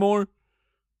that anymore,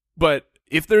 but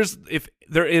if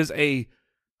there is a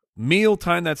meal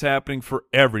time that's happening for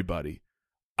everybody,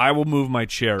 I will move my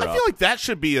chair I up. feel like that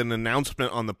should be an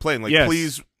announcement on the plane. Like, Yes.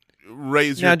 please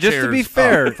raise Now, your just to be chairs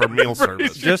fair- up for meal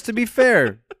service. Just to be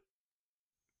fair,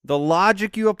 the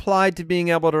logic you applied to being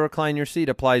able to recline your seat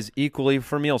applies equally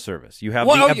for meal service. You have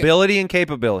Well, the yeah. ability and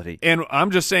capability. And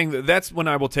I'm just saying that's when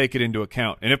I will take it into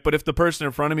account. And if the person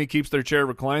in front of me keeps their chair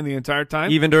reclined the entire time,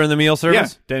 Even during the meal yeah,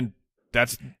 service? then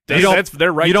that's You don't- that's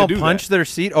their right You don't to do punch that. their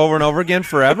seat over and over again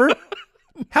forever?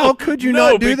 How could you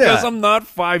no, not do because that? I'm not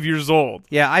 5 years old.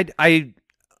 Yeah,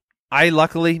 I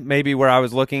luckily, maybe where I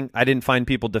was looking, I didn't find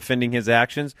people defending his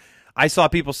actions. I saw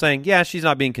people saying, yeah, she's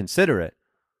not being considerate,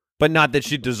 but not that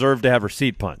she deserved to have her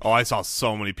seat punched. Oh, I saw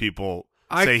so many people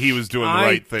I say he was doing the I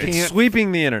right thing. can't-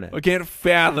 Sweeping the internet. I can't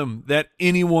fathom that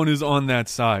anyone is on that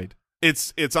side.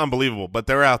 It's unbelievable, but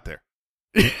they're out there.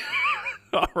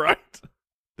 All right.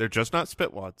 They're just not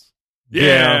spitwads.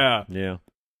 Yeah. Yeah.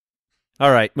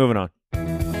 All right, moving on.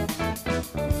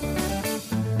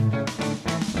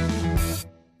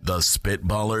 The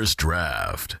Spitballers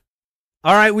Draft.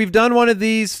 All right, we've done one of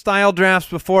these style drafts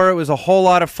before. It was a whole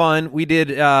lot of fun. We did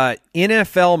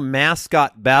NFL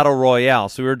Mascot Battle Royale.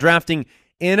 So we were drafting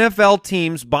NFL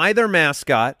teams by their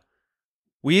mascot.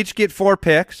 We each get 4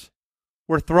 picks.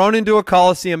 We're thrown into a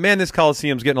coliseum. Man, this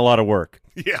coliseum's getting a lot of work,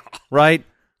 Yeah. right?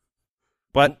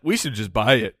 But We should just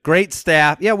buy it. great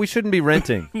staff. Yeah, we shouldn't be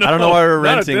renting. No, I don't know why we're not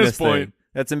at renting this this point. thing.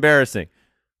 That's embarrassing.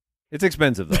 It's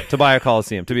expensive, though, to buy a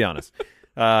coliseum, to be honest.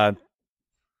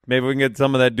 Maybe we can get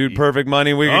some of that Dude Perfect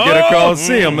money. We could get a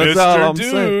coliseum. That's Mr. all I'm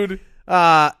Dude. saying.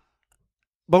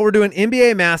 but we're doing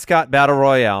NBA mascot battle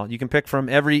royale. You can pick from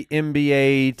every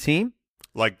NBA team.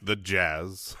 Like the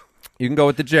Jazz. You can go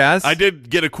with the Jazz. I did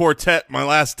get a quartet my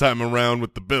last time around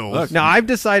with the Bills. Look, Now, I've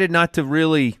decided not to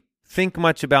really think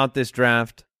much about this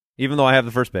draft, even though I have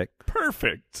the first pick,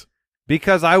 Perfect.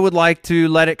 because I would like to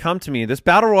let it come to me. This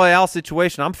battle royale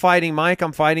situation, I'm fighting Mike,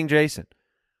 I'm fighting Jason.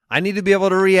 I need to be able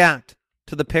to react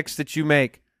to the picks that you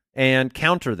make and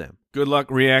counter them. Good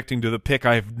luck reacting to the pick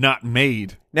I have not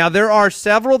made. Now, there are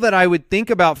several that I would think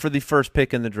about for the first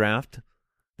pick in the draft.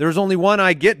 There's only one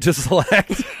I get to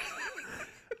select.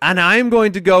 And I'm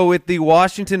going to go with the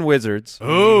Washington Wizards.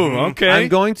 Oh, okay. I'm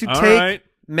going to All take right.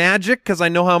 Magic because I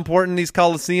know how important these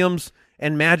Coliseums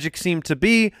and Magic seem to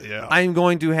be. Yeah. I'm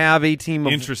going to have a team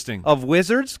Interesting. of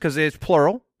Wizards because it's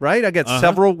plural, right? I get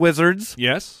several Wizards,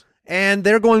 Yes. and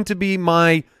they're going to be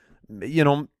my,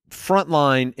 front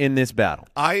line in this battle.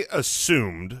 I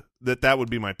assumed that would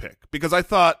be my pick because I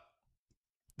thought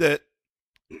that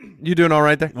You doing all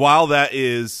right there? while that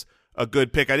is a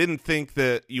good pick, I didn't think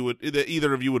that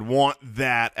either of you would want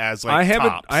that as like I have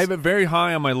tops. it. I have it very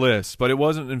high on my list, but it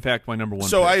wasn't, in fact, my number one.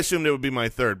 So pick. I assumed it would be my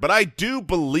third, but I do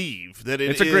believe that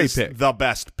It's a great is pick. the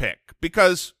best pick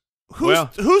because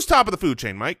who's top of the food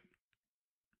chain, Mike?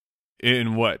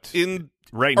 in what In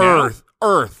right now?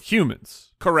 Earth.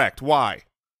 Humans, Correct. Why?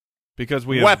 because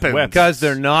we have Weapons. Because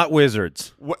they're not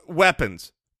wizards.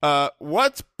 Weapons.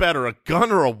 What's better, a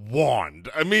gun or a wand?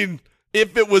 I mean,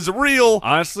 if it was real,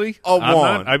 Honestly, A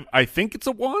wand. I think it's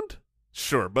a wand.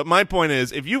 sure. But my point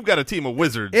is, if you've got a team of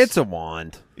wizards, It's a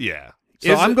wand. yeah.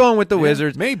 So Is I'm it? going with the Yeah,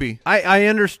 Wizards. maybe. I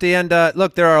understand.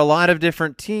 Look, there are a lot of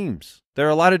different teams. There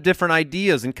are a lot of different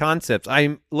ideas and concepts.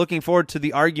 I'm looking forward to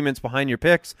the arguments behind your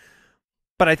picks,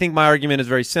 but I think my argument is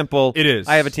very simple. It is.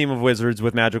 I have a team of wizards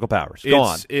with magical powers. Go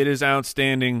on. It is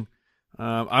outstanding.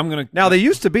 I'm gonna Now, they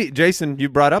used to be, Jason, you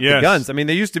brought up the Yes. guns. I mean,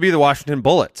 they used to be the Washington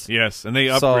Bullets. yes, and they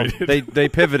So upgraded. they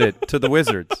pivoted to the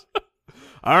Wizards.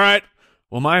 All right.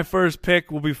 Well, my first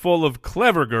pick will be full of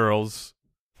clever girls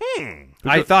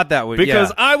I thought that would, because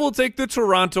yeah. I will take the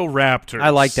Toronto Raptors. I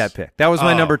like that pick. That was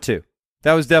my Oh. number two.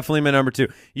 That was definitely my number two.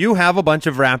 You have a bunch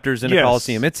of Raptors in a Yes.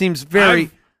 Coliseum. It seems very...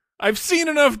 I've seen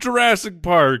enough Jurassic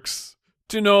Parks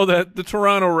to know that the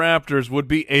Toronto Raptors would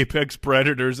be apex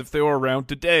predators if they were around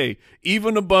today,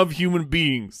 even above human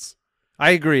beings.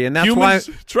 I agree, and that's Humans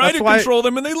why... try that's to why control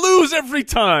them, and they lose every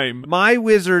time. my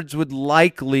Wizards would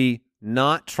likely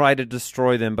not try to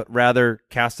destroy them, but rather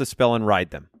cast a spell and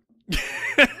ride them.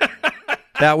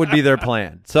 That would be their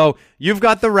plan. So you've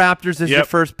got the Raptors as your Yep.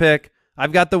 first pick.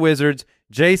 I've got the Wizards.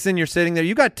 Jason, you're sitting there.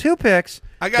 You got two picks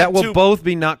I got that will two- both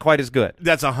be not quite as good.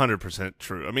 That's 100%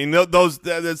 true. I mean, that's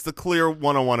the clear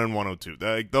 101 and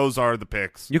 102. Those are the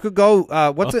picks. You could go.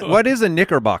 What is a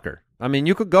Knickerbocker? I mean,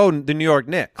 you could go the New York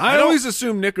Knicks. I always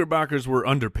assumed Knickerbockers were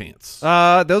underpants.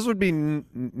 Those would be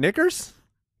knickers.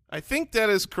 I think that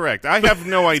is correct. I have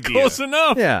no idea. Close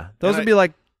enough. Yeah, those And would be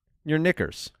like your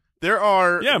knickers. There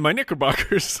are. Yeah, my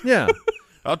Knickerbockers. Yeah.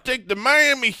 I'll take the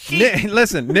Miami Heat.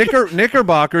 Listen,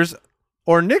 Knickerbockers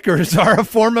or knickers are a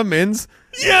form of men's.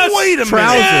 Yes. Wait a minute.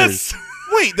 Trousers. Yes.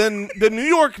 Wait, then the New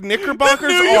York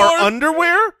Knickerbockers The New are York-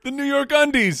 underwear? The New York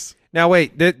Undies. Now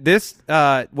wait, this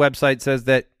website says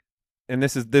that, and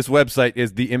this website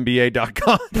is the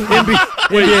NBA.com.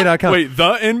 NBA.com. Wait,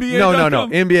 the NBA? No,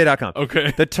 NBA.com.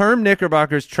 Okay. The term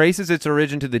Knickerbockers traces its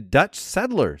origin to the Dutch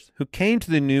settlers who came to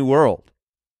the New World.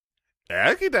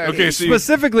 Okay, so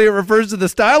Specifically, it refers to the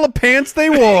style of pants they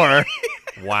wore.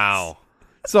 Wow.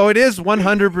 So it is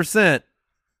 100%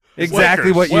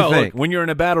 exactly Lakers. what you well, think. look, when you're in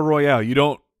a battle royale, you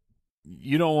don't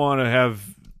want to have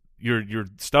your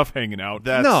stuff hanging out.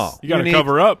 That's, No. You got to need-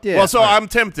 cover up. Yeah. Well, so I'm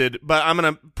tempted, but I'm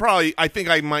gonna I think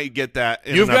I might get that.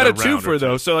 In You've got another a round or twofer two.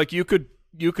 though, so like you could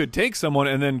take someone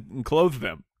and then clothe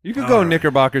them. You could go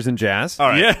Knickerbockers and Jazz. All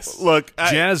right. Yes. Look,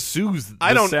 Jazz soothes. I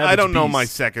the don't savage know beast. my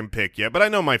second pick yet, but I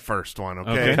know my first one.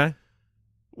 Okay. Okay.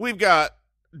 We've got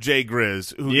Jay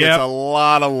Grizz, who Yep. gets a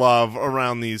lot of love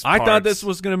around these I parts. thought this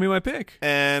was going to be my pick.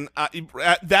 and I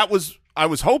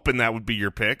was hoping that would be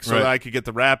your pick so Right. that I could get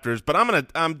the Raptors, but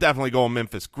I'm definitely going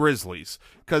Memphis Grizzlies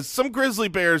because some Grizzly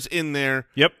Bears in there.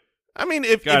 Yep. I mean,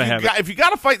 if Gotta have you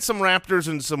got to fight some Raptors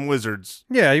and some Wizards,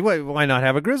 Yeah, why not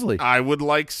have a Grizzly? I would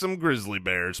like some Grizzly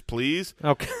Bears, please.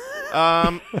 Okay.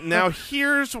 Now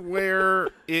here's where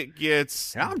it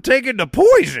gets I'm taking the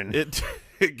poison.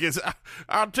 it gets.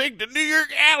 I'll take the New York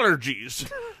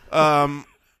allergies.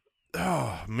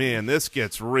 Oh man, this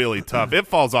gets really tough. It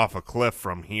falls off a cliff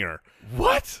from here.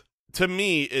 What? To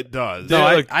me, it does. No,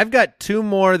 Yeah, look- I've got two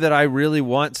more that I really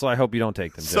want, so I hope you don't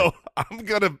take them. So I'm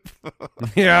gonna.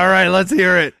 Jay. Yeah, all right, let's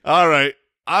hear it. All right,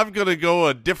 I'm gonna go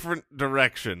a different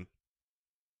direction.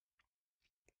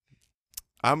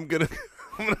 I'm gonna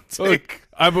take. Look,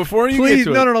 before you Please,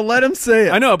 get to it, no, let him say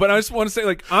it. I know, but I just want to say,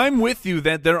 like, I'm with you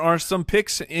that there are some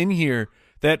picks in here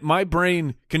that my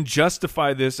brain can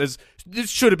justify this as this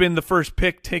should have been the first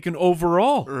pick taken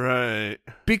overall. Right.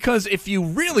 Because if you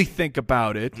really think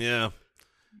about it, Yeah.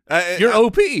 you're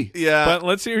OP. Yeah. But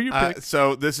let's hear your pick.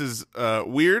 So this is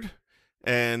weird,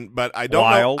 but I don't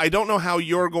Wild. know. I don't know how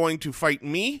you're going to fight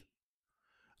me.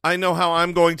 I know how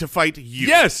I'm going to fight you.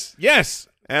 Yes.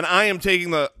 And I am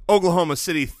taking the Oklahoma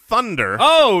City Thunder.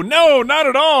 Oh, no, not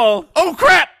at all. Oh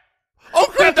crap! Oh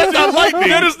crap! That's not lightning.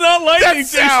 That is not lightning. That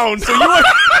sound. So you are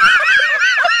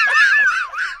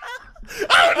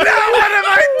Oh no! What have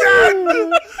I done?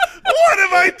 What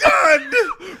have I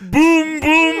done? boom,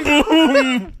 boom,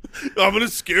 boom. I'm gonna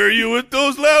scare you with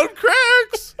those loud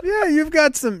cracks. Yeah, you've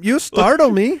got some. You startle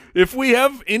me. If we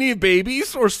have any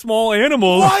babies or small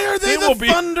animals, Why are they it will the be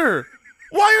Thunder?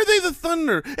 Why are they the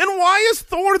Thunder? And why is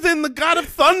Thor then the god of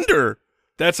thunder?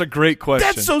 That's a great question.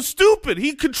 That's so stupid.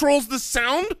 He controls the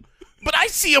sound, but I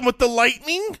see him with the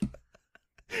lightning.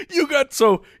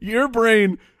 So your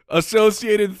brain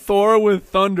associated Thor with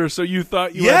thunder, so you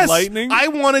thought you had lightning? I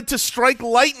wanted to strike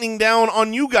lightning down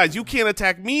on you guys. You can't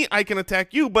attack me. I can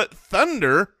attack you, but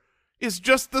thunder is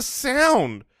just the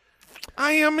sound.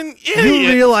 I am an idiot. You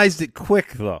realized it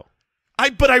quick, though.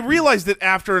 But I realized it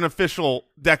after an official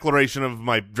declaration of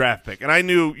my draft pick, and I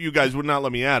knew you guys would not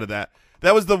let me out of that.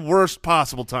 That was the worst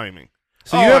possible timing.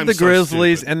 So you have I'm the so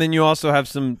Grizzlies, stupid. and then you also have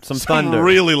some thunder.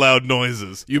 Really loud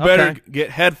noises. You better Okay.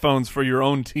 get headphones for your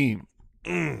own team.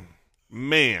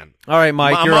 Man. All right,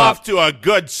 Mike, I'm you're off up. to a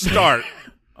good start.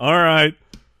 All right.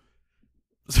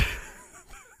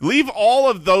 Leave all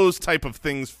of those type of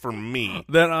things for me.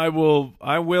 Then I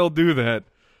will do that.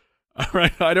 All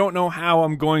right. I don't know how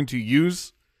I'm going to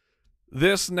use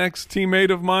this next teammate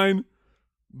of mine,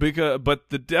 but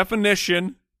the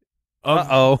definition of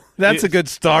Uh-oh. That's a good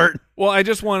start. Well, I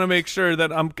just want to make sure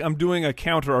that I'm doing a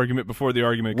counter argument before the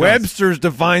argument comes. Webster's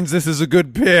defines this as a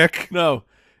good pick. No.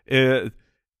 It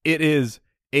is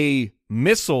a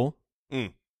missile,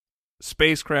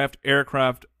 spacecraft,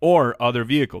 aircraft, or other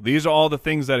vehicle. These are all the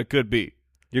things that it could be.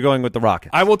 You're going with the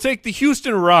Rockets. I will take the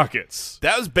Houston Rockets,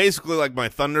 That was basically like my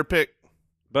Thunder pick,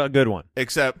 But a good one.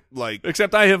 except like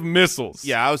except I have missiles.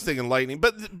 yeah, I was thinking lightning.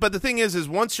 But the thing is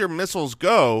once your missiles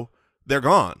go, they're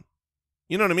gone.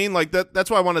 You know what I mean? Like that's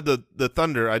why I wanted the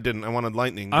Thunder. I didn't. I wanted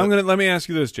lightning. but- Let me ask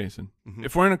you this, Jason.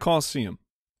 If we're in a Coliseum,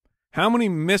 how many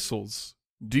missiles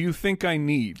do you think I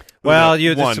need? Well,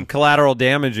 there's one. some collateral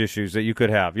damage issues that you could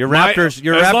have. Your My- Raptors.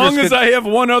 as long could, as I have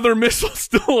one other missile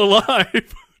still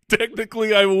alive,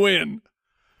 technically I win.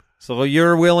 So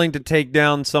you're willing to take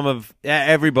down some of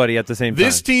everybody at the same time.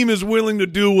 This team is willing to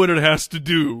do what it has to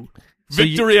do. So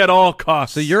Victory at all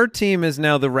costs. So your team is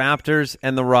now the Raptors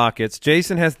and the Rockets.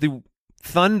 Jason has the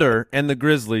Thunder and the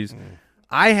Grizzlies.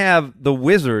 I have the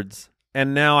Wizards,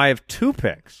 and now I have 2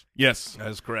 picks. yes. That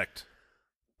is correct.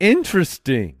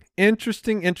 Interesting.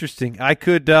 I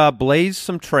could blaze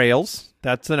some trails.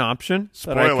 That's an option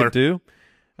that I Spoiler. could do.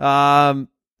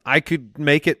 I could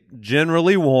make it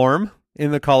generally warm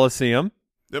in the Coliseum.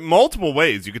 In multiple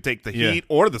ways. You could take the Yeah. Heat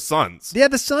or the Suns. Yeah,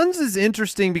 the Suns is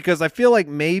interesting because I feel like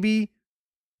maybe,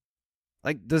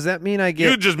 like, does that mean I You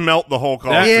get? just melt the whole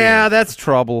Coliseum. Yeah, that's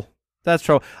trouble. That's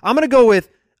trouble. I'm gonna go with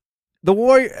the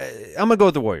I'm gonna go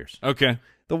with the Warriors. Okay.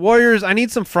 The Warriors. I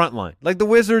need some front line. Like the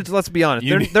Wizards. Let's be honest.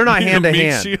 They're not you need hand a to meat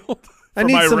hand. shield I for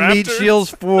need my some meat Raptors? shields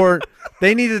for.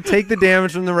 They need to take the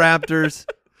damage from the Raptors,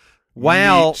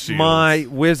 while Meat shields. my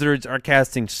Wizards are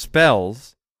casting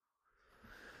spells.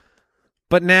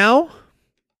 But now,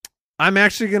 I'm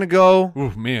actually gonna go.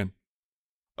 Oh man,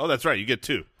 Oh, that's right. You get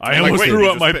 2. I I'm like, almost wait, threw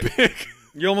you up my just picked- pick.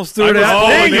 You almost threw I it was out. all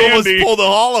Dang, in you almost Andy. pulled the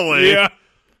Holloway. Yeah.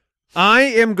 I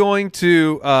am going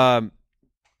to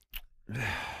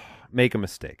make a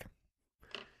mistake.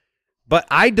 But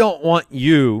I don't want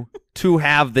you to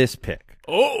have this pick.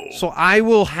 Oh. So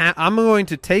I'm going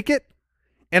to take it,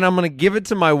 and I'm going to give it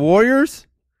to my Warriors.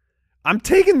 I'm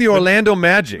taking the Orlando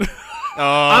Magic.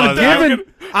 I'm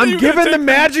you giving gonna the take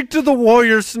Magic to the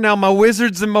Warriors. So now my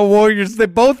Wizards and my Warriors, they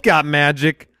both got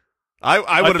Magic.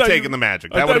 I would have thought taken you- the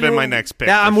Magic. I That thought would have you been were- my next pick.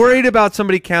 Yeah, I'm for sure. worried about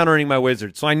somebody countering my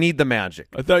Wizards, so I need the Magic.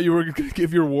 I thought you were going to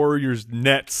give your Warriors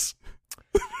nets.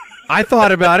 I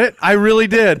thought about it. I really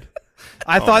did.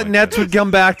 I thought my Nets would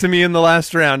come back to me in the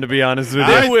last round, to be honest with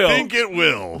you. I will. think it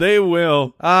will. They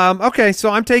will. Okay, so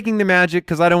I'm taking the Magic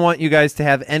because I don't want you guys to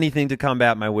have anything to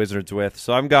combat my Wizards with.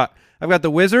 So I've got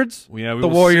the Wizards, Yeah, we the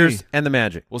will Warriors, see. and the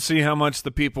Magic. We'll see how much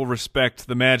the people respect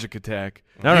the Magic attack.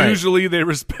 All right. Usually they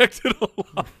respect it a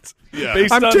lot. Yeah.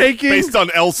 Based I'm on, taking Based on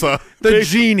Elsa. the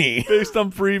genie. based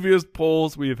on previous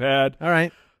polls we've had. All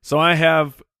right. So I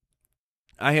have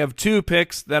 2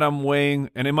 picks that I'm weighing,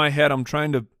 and in my head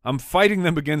I'm fighting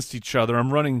them against each other.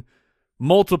 I'm running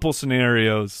multiple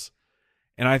scenarios,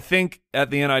 and I think at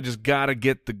the end I just gotta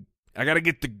get the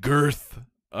girth.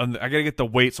 I gotta get the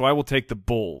weight, so I will take the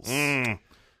Bulls.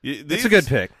 It's a good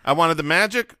pick. I wanted the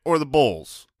Magic or the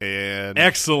Bulls. And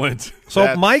Excellent.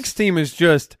 So Mike's team is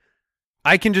just,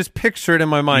 I can just picture it in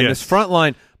my mind. Yes. This front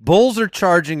line, Bulls are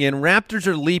charging in, Raptors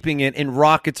are leaping in, and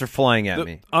Rockets are flying at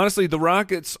me. Honestly, the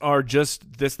Rockets are just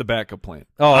the backup plan.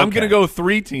 Oh, I'm okay. going to go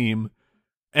 3-team,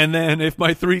 and then if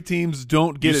my 3 teams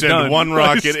don't get you it send done, one I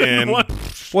Rocket send in. one.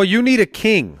 Well, you need a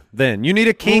king then. You need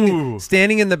a king Ooh.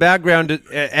 standing in the background,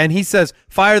 and he says,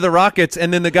 fire the Rockets,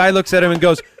 and then the guy looks at him and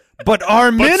goes, but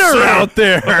our men are sir." out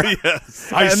there.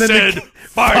 Yes. I And then said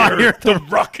fire the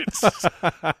Rockets.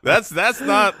 That's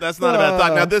not a bad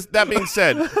thought. Now that being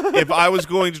said, if I was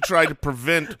going to try to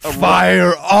prevent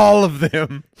Fire all of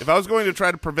them. if I was going to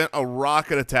try to prevent a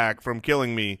rocket attack from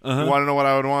killing me, you want to know what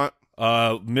I would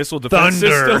want? Missile defense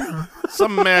Thunder. system.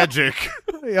 Some magic.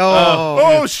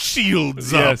 Oh,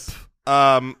 Shields Yes.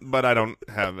 up. But I don't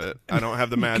have it. I don't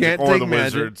have the magic can't or take the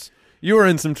magic. wizards. you were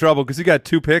in some trouble because you got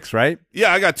 2 picks, right?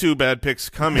 Yeah, I got 2 bad picks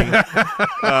coming.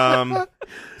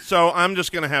 So I'm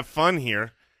just going to have fun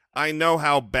here. I know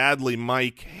how badly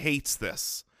Mike hates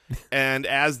this. And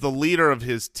as the leader of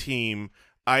his team,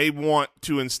 I want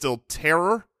to instill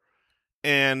terror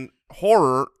and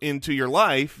horror into your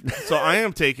life. So I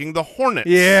am taking the Hornets.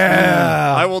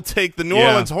 Yeah. I will take the New Yeah.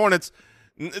 Orleans Hornets.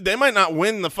 They might not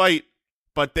win the fight,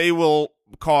 but they will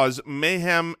cause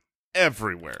mayhem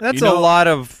everywhere. That's You know- a lot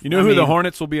of. You know I who the mean,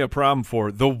 Hornets will be a problem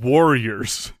for? The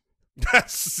Warriors.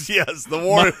 Yes, the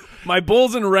Warriors. My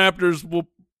Bulls and Raptors will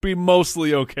be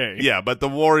mostly okay. Yeah, but the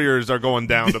Warriors are going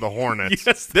down to the Hornets.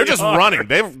 Yes, they're they just are. running.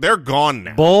 They're gone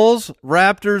now. Bulls,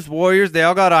 Raptors, Warriors, they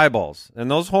all got eyeballs.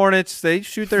 And those Hornets, they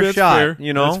shoot their That's shot, fair.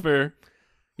 you know? That's fair.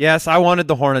 Yes, I wanted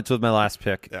the Hornets with my last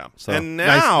pick. Yeah. So, And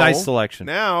now, nice selection.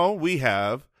 Now we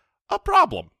have a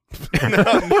problem.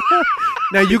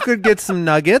 Now, you could get some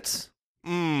Nuggets.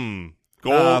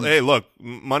 Gold. Hey, look,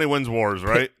 money wins wars,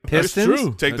 right? Pistons? That's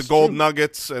true. Take That's the gold true.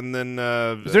 nuggets and then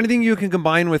Is there anything you can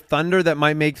combine with Thunder that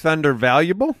might make Thunder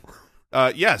valuable?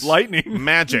 yes, Lightning.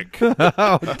 magic.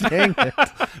 Oh, dang it.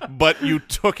 But you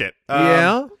took it.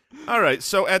 Yeah? All right.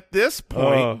 So at this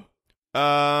point,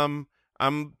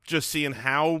 I'm just seeing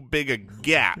how big a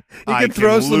gap I could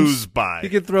throw can some- lose by. You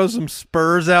could throw some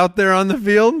Spurs out there on the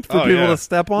field for Oh, people yeah. to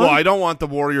step on. Well, I don't want the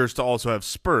Warriors to also have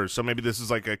Spurs, so maybe this is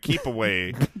like a keep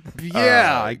away.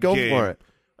 yeah, go game. for it.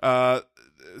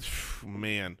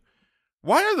 Man,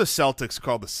 why are the Celtics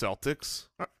called the Celtics?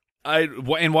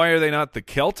 And why are they not the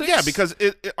Celtics? Yeah, because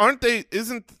aren't they?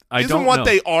 Isn't I don't what know.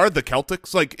 they are the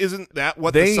Celtics? Like, isn't that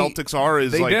what They- the Celtics are?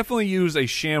 Is they like, definitely use a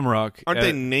shamrock. aren't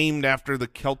they named after the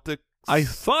Celtics? I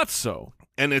thought so.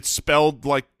 And it's spelled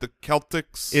like the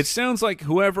Celtics. It sounds like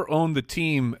whoever owned the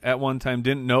team at one time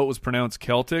didn't know it was pronounced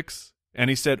Celtics, and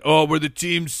he said, "Oh, we're the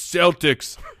team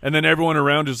Celtics," and then everyone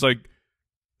around is like,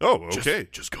 oh, okay.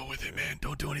 just go with it, man.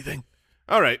 Don't do anything."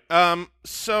 All right.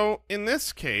 So in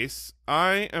this case,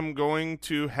 I am going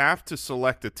to have to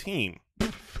select a team,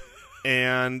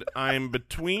 and I'm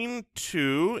between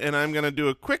 2, and I'm going to do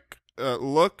a quick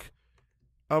look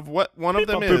of what one of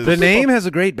them is. The name has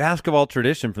a great basketball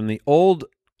tradition from the old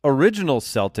original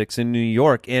Celtics in New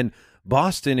York, and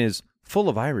Boston is full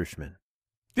of Irishmen.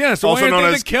 Yeah, so Also why known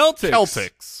aren't they as the Celtics?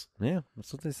 Celtics. Yeah,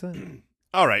 that's what they said.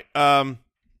 All right. I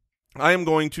am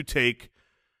going to take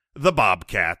the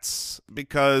Bobcats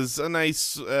because a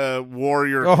nice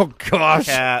warrior Oh, gosh.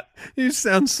 cat. You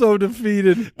sound so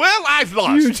defeated. Well, I've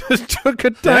lost. You just took a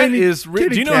That tiny is. kitty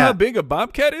Do you know cat. how big a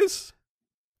bobcat is?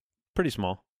 Pretty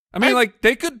small. I mean, like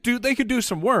they could do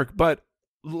some work, but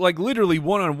like literally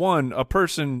 1-on-1, a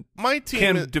person My team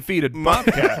can is- defeat a my,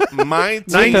 bobcat. my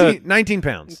team. 19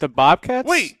 pounds. The Bobcats?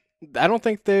 Wait. I don't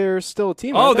think they're still a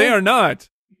team. Oh, are they are not.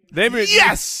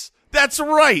 Yes, that's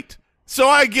right. So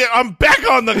I'm back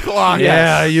on the clock.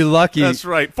 Yeah, you lucky. That's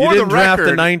right. You For the didn't draft a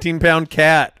record, 19-pound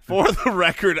cat. For the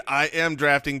record, I am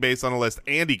drafting based on a list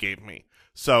Andy gave me.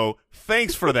 So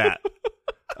thanks for that.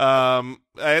 And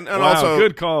Wow, also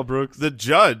good call, Brooks. the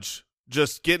judge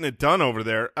just getting it done over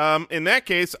there. In that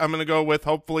case, I'm going to go with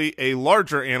hopefully a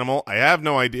larger animal. I have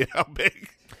no idea how big.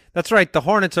 That's right. The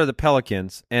Hornets are the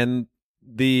Pelicans, and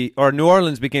New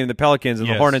Orleans became the Pelicans, and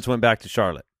the Yes. Hornets went back to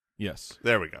Charlotte. Yes,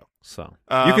 There we go. So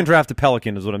Um, you can draft a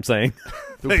Pelican, is what I'm saying.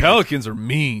 the Pelicans are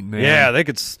mean, man. Yeah, they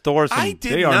could store some. I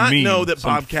did they are not mean. know that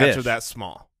Some bobcats fish. are that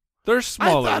small. they're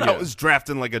smaller. I thought yeah. I was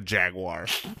drafting like a jaguar.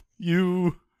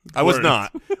 you. I was weren't.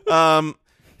 not.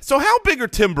 So how big are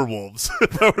Timberwolves?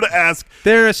 If I were to ask,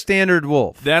 They're a standard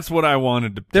wolf. That's what I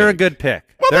wanted to pick. They're a good pick.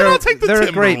 Well, then they're I'll take the they're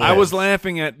a great Timberwolves. I pick. was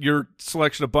laughing at your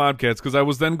selection of Bobcats because I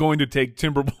was then going to take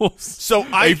Timberwolves. so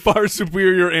A far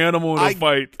superior animal in a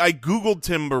fight. I Googled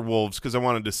Timberwolves because I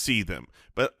wanted to see them,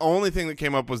 but only thing that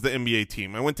came up was the NBA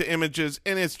team. I went to images,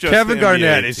 and it's just Kevin the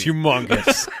Garnett NBA is team.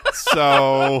 humongous.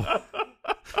 So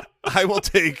I will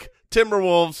take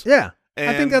Timberwolves. Yeah, I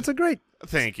And- think that's a great.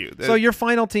 Thank you. So your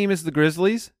final team is the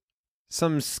Grizzlies,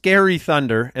 some scary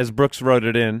Thunder, as Brooks wrote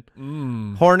it in,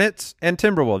 Hornets, and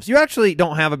Timberwolves. You actually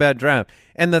don't have a bad draft.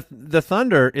 And the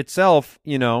Thunder itself,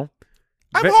 I'm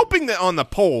hoping that on the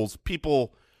polls,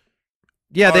 people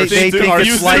yeah, are, they think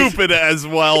it's like stupid as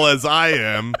well as I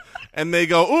am, and they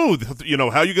go, "Ooh,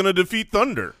 how are you going to defeat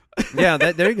Thunder?" yeah.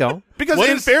 There you go. Because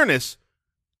in fairness,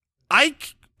 this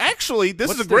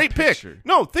What's is a their great pick. picture?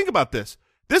 No, think about this.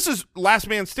 This is last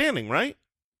man standing, right?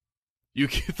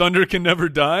 Thunder can never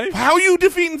die? How are you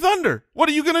defeating Thunder? What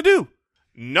are you going to do?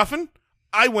 Nothing.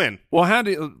 I win. Well, how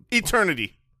do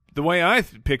Eternity. the way I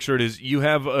picture it is you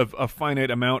have a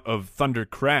finite amount of Thunder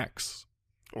cracks.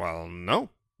 Well, no,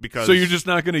 because So you're just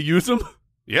not going to use them?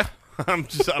 yeah. I'm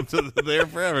there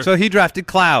forever. So he drafted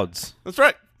Clouds. That's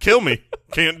right. Kill me.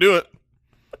 Can't do it.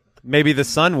 Maybe the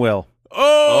Sun will.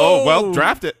 Oh well,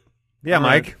 draft it. Yeah, All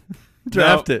right. Mike.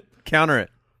 Draft it. Counter it.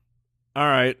 All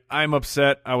right, I'm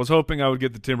upset. I was hoping I would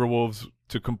get the Timberwolves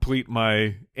to complete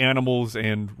my Animals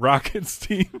and Rockets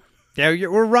team. Yeah,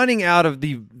 we're running out of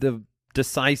the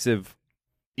decisive.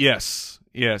 Yes,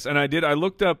 and I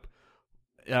looked up,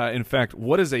 in fact,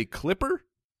 what is a Clipper?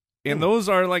 And those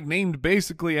are like named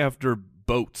basically after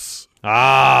boats.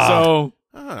 So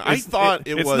I thought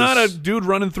it it's was not a dude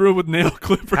running through with nail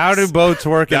clippers. How do boats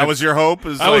work? That was your hope.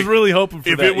 I was really hoping for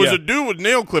if that. it was yeah. a dude with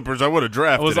nail clippers, I would have I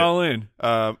drafted. was it. all in.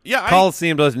 Yeah,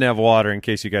 Coliseum doesn't have water. In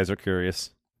case you guys are curious,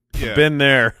 yeah. been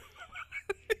there.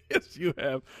 Yes, you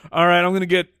have. All right, I'm gonna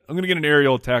get an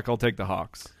aerial attack. I'll take the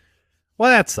Hawks. Well,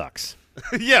 that sucks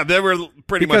yeah, they were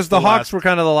pretty much because the Hawks last. were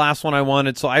kind of the last one I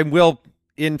wanted. So I will,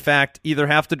 in fact, either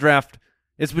have to draft.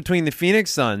 It's between the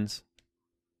Phoenix Suns,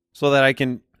 so that I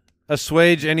can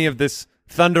assuage any of this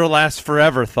Thunder lasts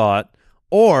forever thought,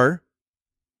 or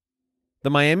the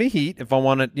Miami Heat if I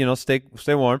want to,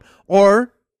 stay warm,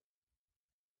 or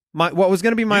what was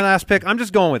going to be my last pick. I'm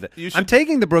just going with it. I'm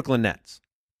taking the Brooklyn Nets.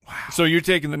 So you're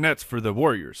taking the Nets for the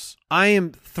Warriors. I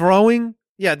am throwing.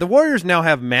 Yeah, the Warriors now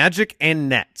have Magic and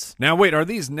Nets. Now wait, are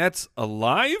these Nets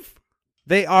alive?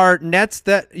 They are nets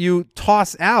that you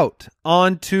toss out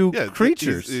onto Yeah,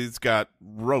 creatures. It's got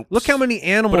ropes. Look how many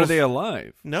animals. But are they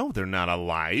alive? No, they're not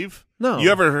alive. No.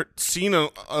 You ever seen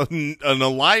an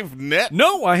alive net?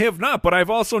 No, I have not. But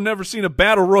I've also never seen a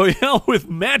battle royale with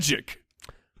magic.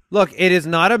 Look, it is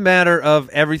not a matter of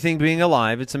everything being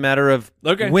alive. It's a matter of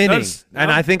winning.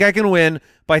 And I think I can win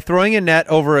by throwing a net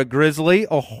over a Grizzly,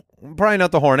 probably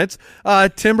not the Hornets,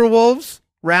 Timberwolves,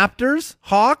 Raptors,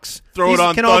 Hawks. Throw These it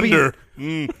on can all be- Thunder.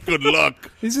 Good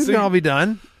luck. These can all be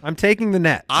done. I'm taking the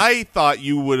Nets. I thought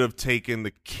you would have taken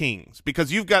the Kings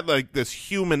because you've got like this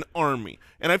human army,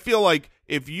 and I feel like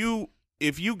if you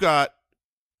got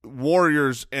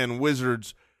Warriors and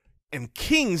Wizards and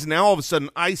Kings, now all of a sudden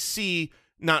I see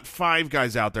not 5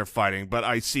 guys out there fighting, but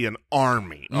I see an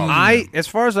army. of them. As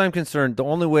far as I'm concerned, the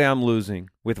only way I'm losing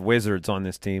with Wizards on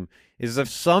this team is if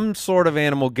some sort of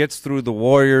animal gets through the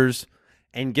Warriors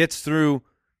and gets through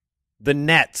the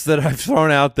nets that I've thrown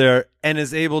out there and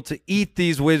is able to eat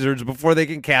these Wizards before they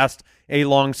can cast a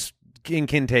long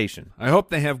incantation. I hope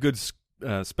they have good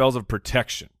spells of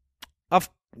protection.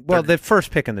 The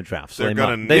first pick in the draft, so they're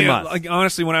gonna they need- must. Like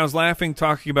honestly, when I was laughing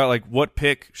talking about like what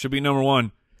pick should be number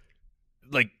one,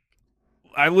 like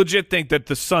I legit think that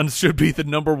the Suns should be the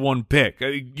number 1 pick.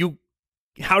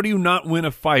 How do you not win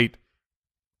a fight?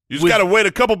 You just got to wait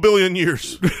a couple billion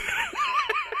years.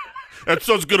 That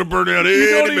sun's gonna burn out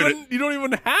any minute. You don't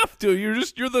even have to.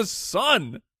 You're the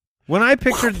sun. When I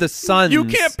pictured the Suns, You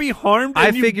can't be harmed. I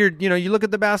and you- figured, you look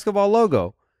at the basketball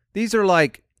logo. These are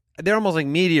they're almost like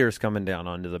meteors coming down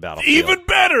onto the battlefield. even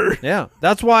better. Yeah,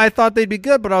 that's why I thought they'd be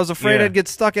good, but I was afraid Yeah. I'd get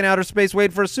stuck in outer space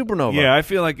waiting for a supernova. Yeah, I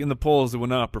feel like in the polls it would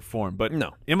not perform, but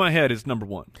No. in my head it's number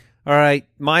 1. All right,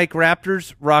 Mike,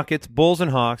 Raptors, Rockets, Bulls,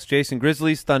 and Hawks. Jason,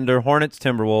 Grizzlies, Thunder, Hornets,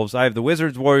 Timberwolves. I have the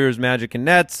Wizards, Warriors, Magic, and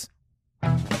Nets.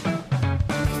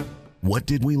 What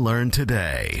did we learn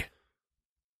today?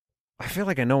 I feel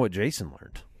like I know what Jason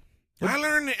learned. I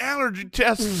learned the allergy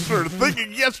tests for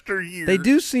thinking yesteryear. They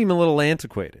do seem a little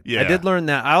antiquated. Yeah. I did learn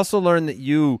that. I also learned that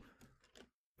you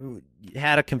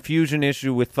had a confusion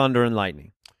issue with Thunder and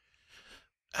Lightning.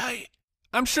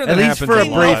 I'm sure At that least happens for a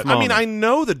lot. brief I mean, moment. I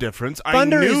know the difference.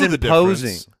 Thunder I knew is the imposing.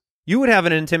 difference. you would have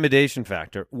an intimidation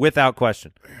factor without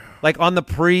question. Like on the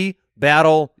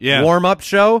pre-battle warm-up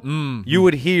show, you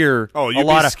would hear you'd a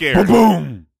lot be of scared.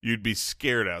 boom. You'd be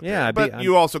scared out Yeah, there. But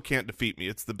you also can't defeat me.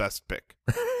 It's the best pick.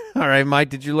 All right, Mike,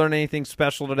 did you learn anything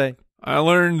special today? I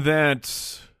learned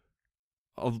that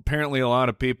apparently a lot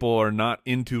of people are not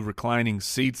into reclining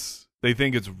seats. They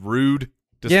think it's rude,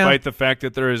 despite the fact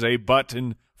that there is a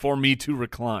button for me to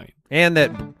recline. And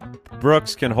that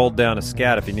Brooks can hold down a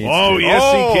scat if he needs to. Oh, yes,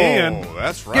 he can.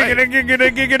 That's right.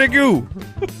 Giggity-giggity-giggity-goo.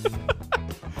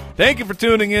 Thank you for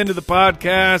tuning in to the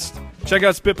podcast. Check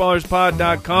out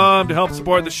SpitballersPod.com to help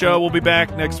support the show. We'll be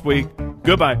back next week.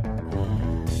 Goodbye.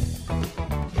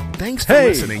 Thanks for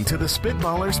listening to the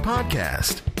Spitballers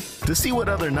Podcast. To see what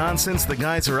other nonsense the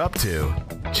guys are up to,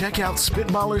 check out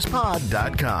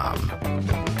SpitballersPod.com.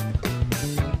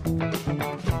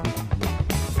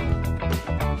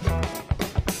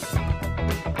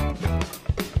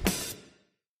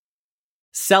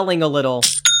 Selling a little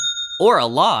or a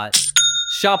lot,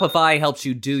 Shopify helps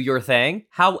you do your thing,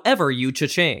 however you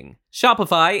cha-ching.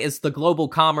 Shopify is the global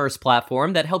commerce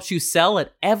platform that helps you sell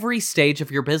at every stage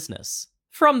of your business.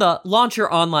 From the launch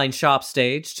your online shop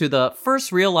stage to the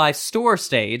first real life store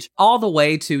stage, all the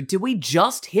way to did we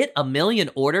just hit 1 million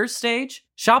orders stage?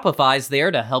 Shopify's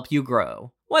there to help you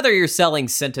grow. Whether you're selling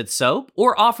scented soap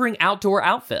or offering outdoor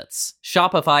outfits,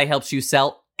 Shopify helps you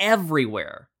sell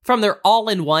everywhere. From their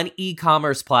all-in-one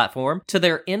e-commerce platform to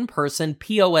their in-person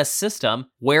POS system,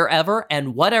 wherever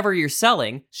and whatever you're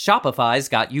selling, Shopify's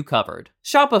got you covered.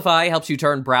 Shopify helps you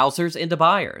turn browsers into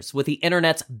buyers with the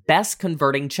internet's best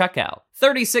converting checkout,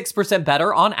 36%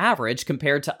 better on average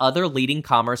compared to other leading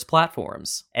commerce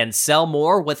platforms. And sell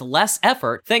more with less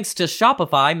effort thanks to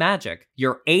Shopify Magic,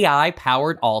 your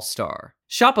AI-powered all-star.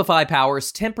 Shopify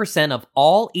powers 10% of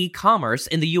all e-commerce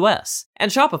in the US,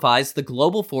 and Shopify's the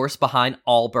global force behind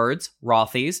Allbirds,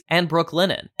 Rothy's, and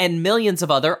Brooklinen, and millions of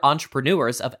other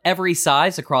entrepreneurs of every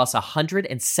size across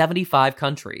 175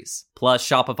 countries. Plus,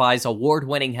 Shopify's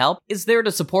award-winning help is there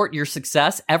to support your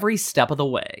success every step of the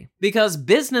way. Because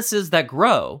businesses that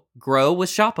grow, grow with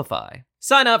Shopify.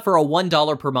 Sign up for a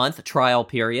 $1 per month trial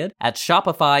period at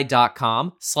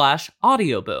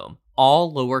shopify.com/audioboom,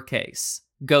 all lowercase.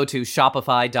 Go to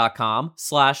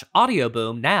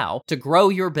shopify.com/audioboom now to grow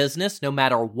your business no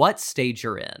matter what stage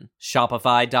you're in.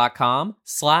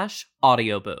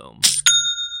 Shopify.com/audioboom.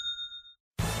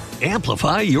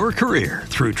 Amplify your career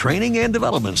through training and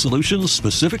development solutions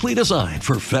specifically designed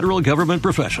for federal government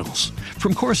professionals.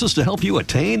 From courses to help you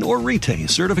attain or retain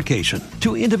certification,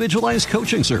 to individualized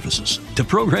coaching services, to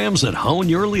programs that hone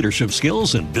your leadership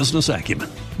skills and business acumen,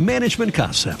 Management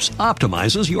Concepts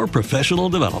optimizes your professional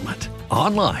development.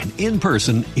 Online, in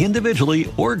person,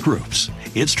 individually, or groups,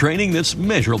 it's training that's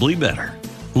measurably better.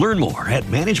 Learn more at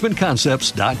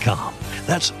managementconcepts.com.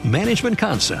 That's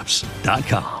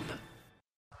managementconcepts.com.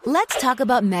 Let's talk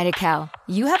about Medi-Cal.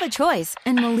 You have a choice,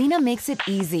 and Molina makes it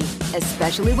easy,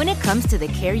 especially when it comes to the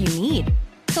care you need.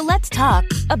 So let's talk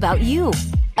about you,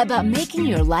 about making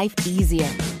your life easier,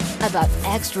 about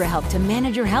extra help to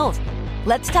manage your health.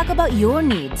 Let's talk about your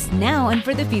needs now and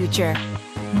for the future.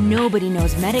 Nobody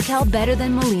knows Medi-Cal better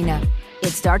than Molina. It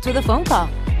starts with a phone call.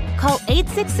 Call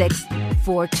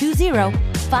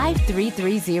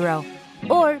 866-420-5330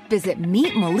 or visit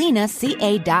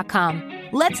meetmolinaca.com.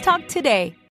 Let's talk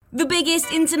today. The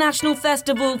biggest international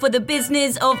festival for the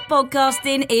business of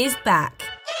podcasting is back.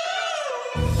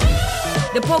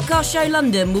 The Podcast Show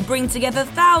London will bring together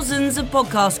thousands of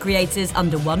podcast creators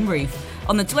under one roof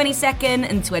on the 22nd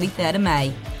and 23rd of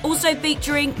May. Also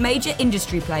featuring major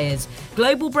industry players,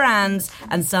 global brands,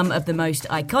 and some of the most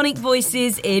iconic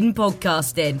voices in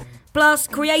podcasting. Plus,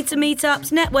 creator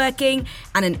meetups, networking,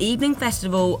 and an evening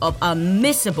festival of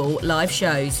unmissable live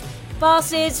shows.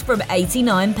 Passes from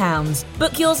 £89.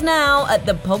 Book yours now at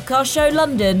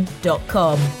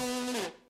thepodcastshowlondon.com.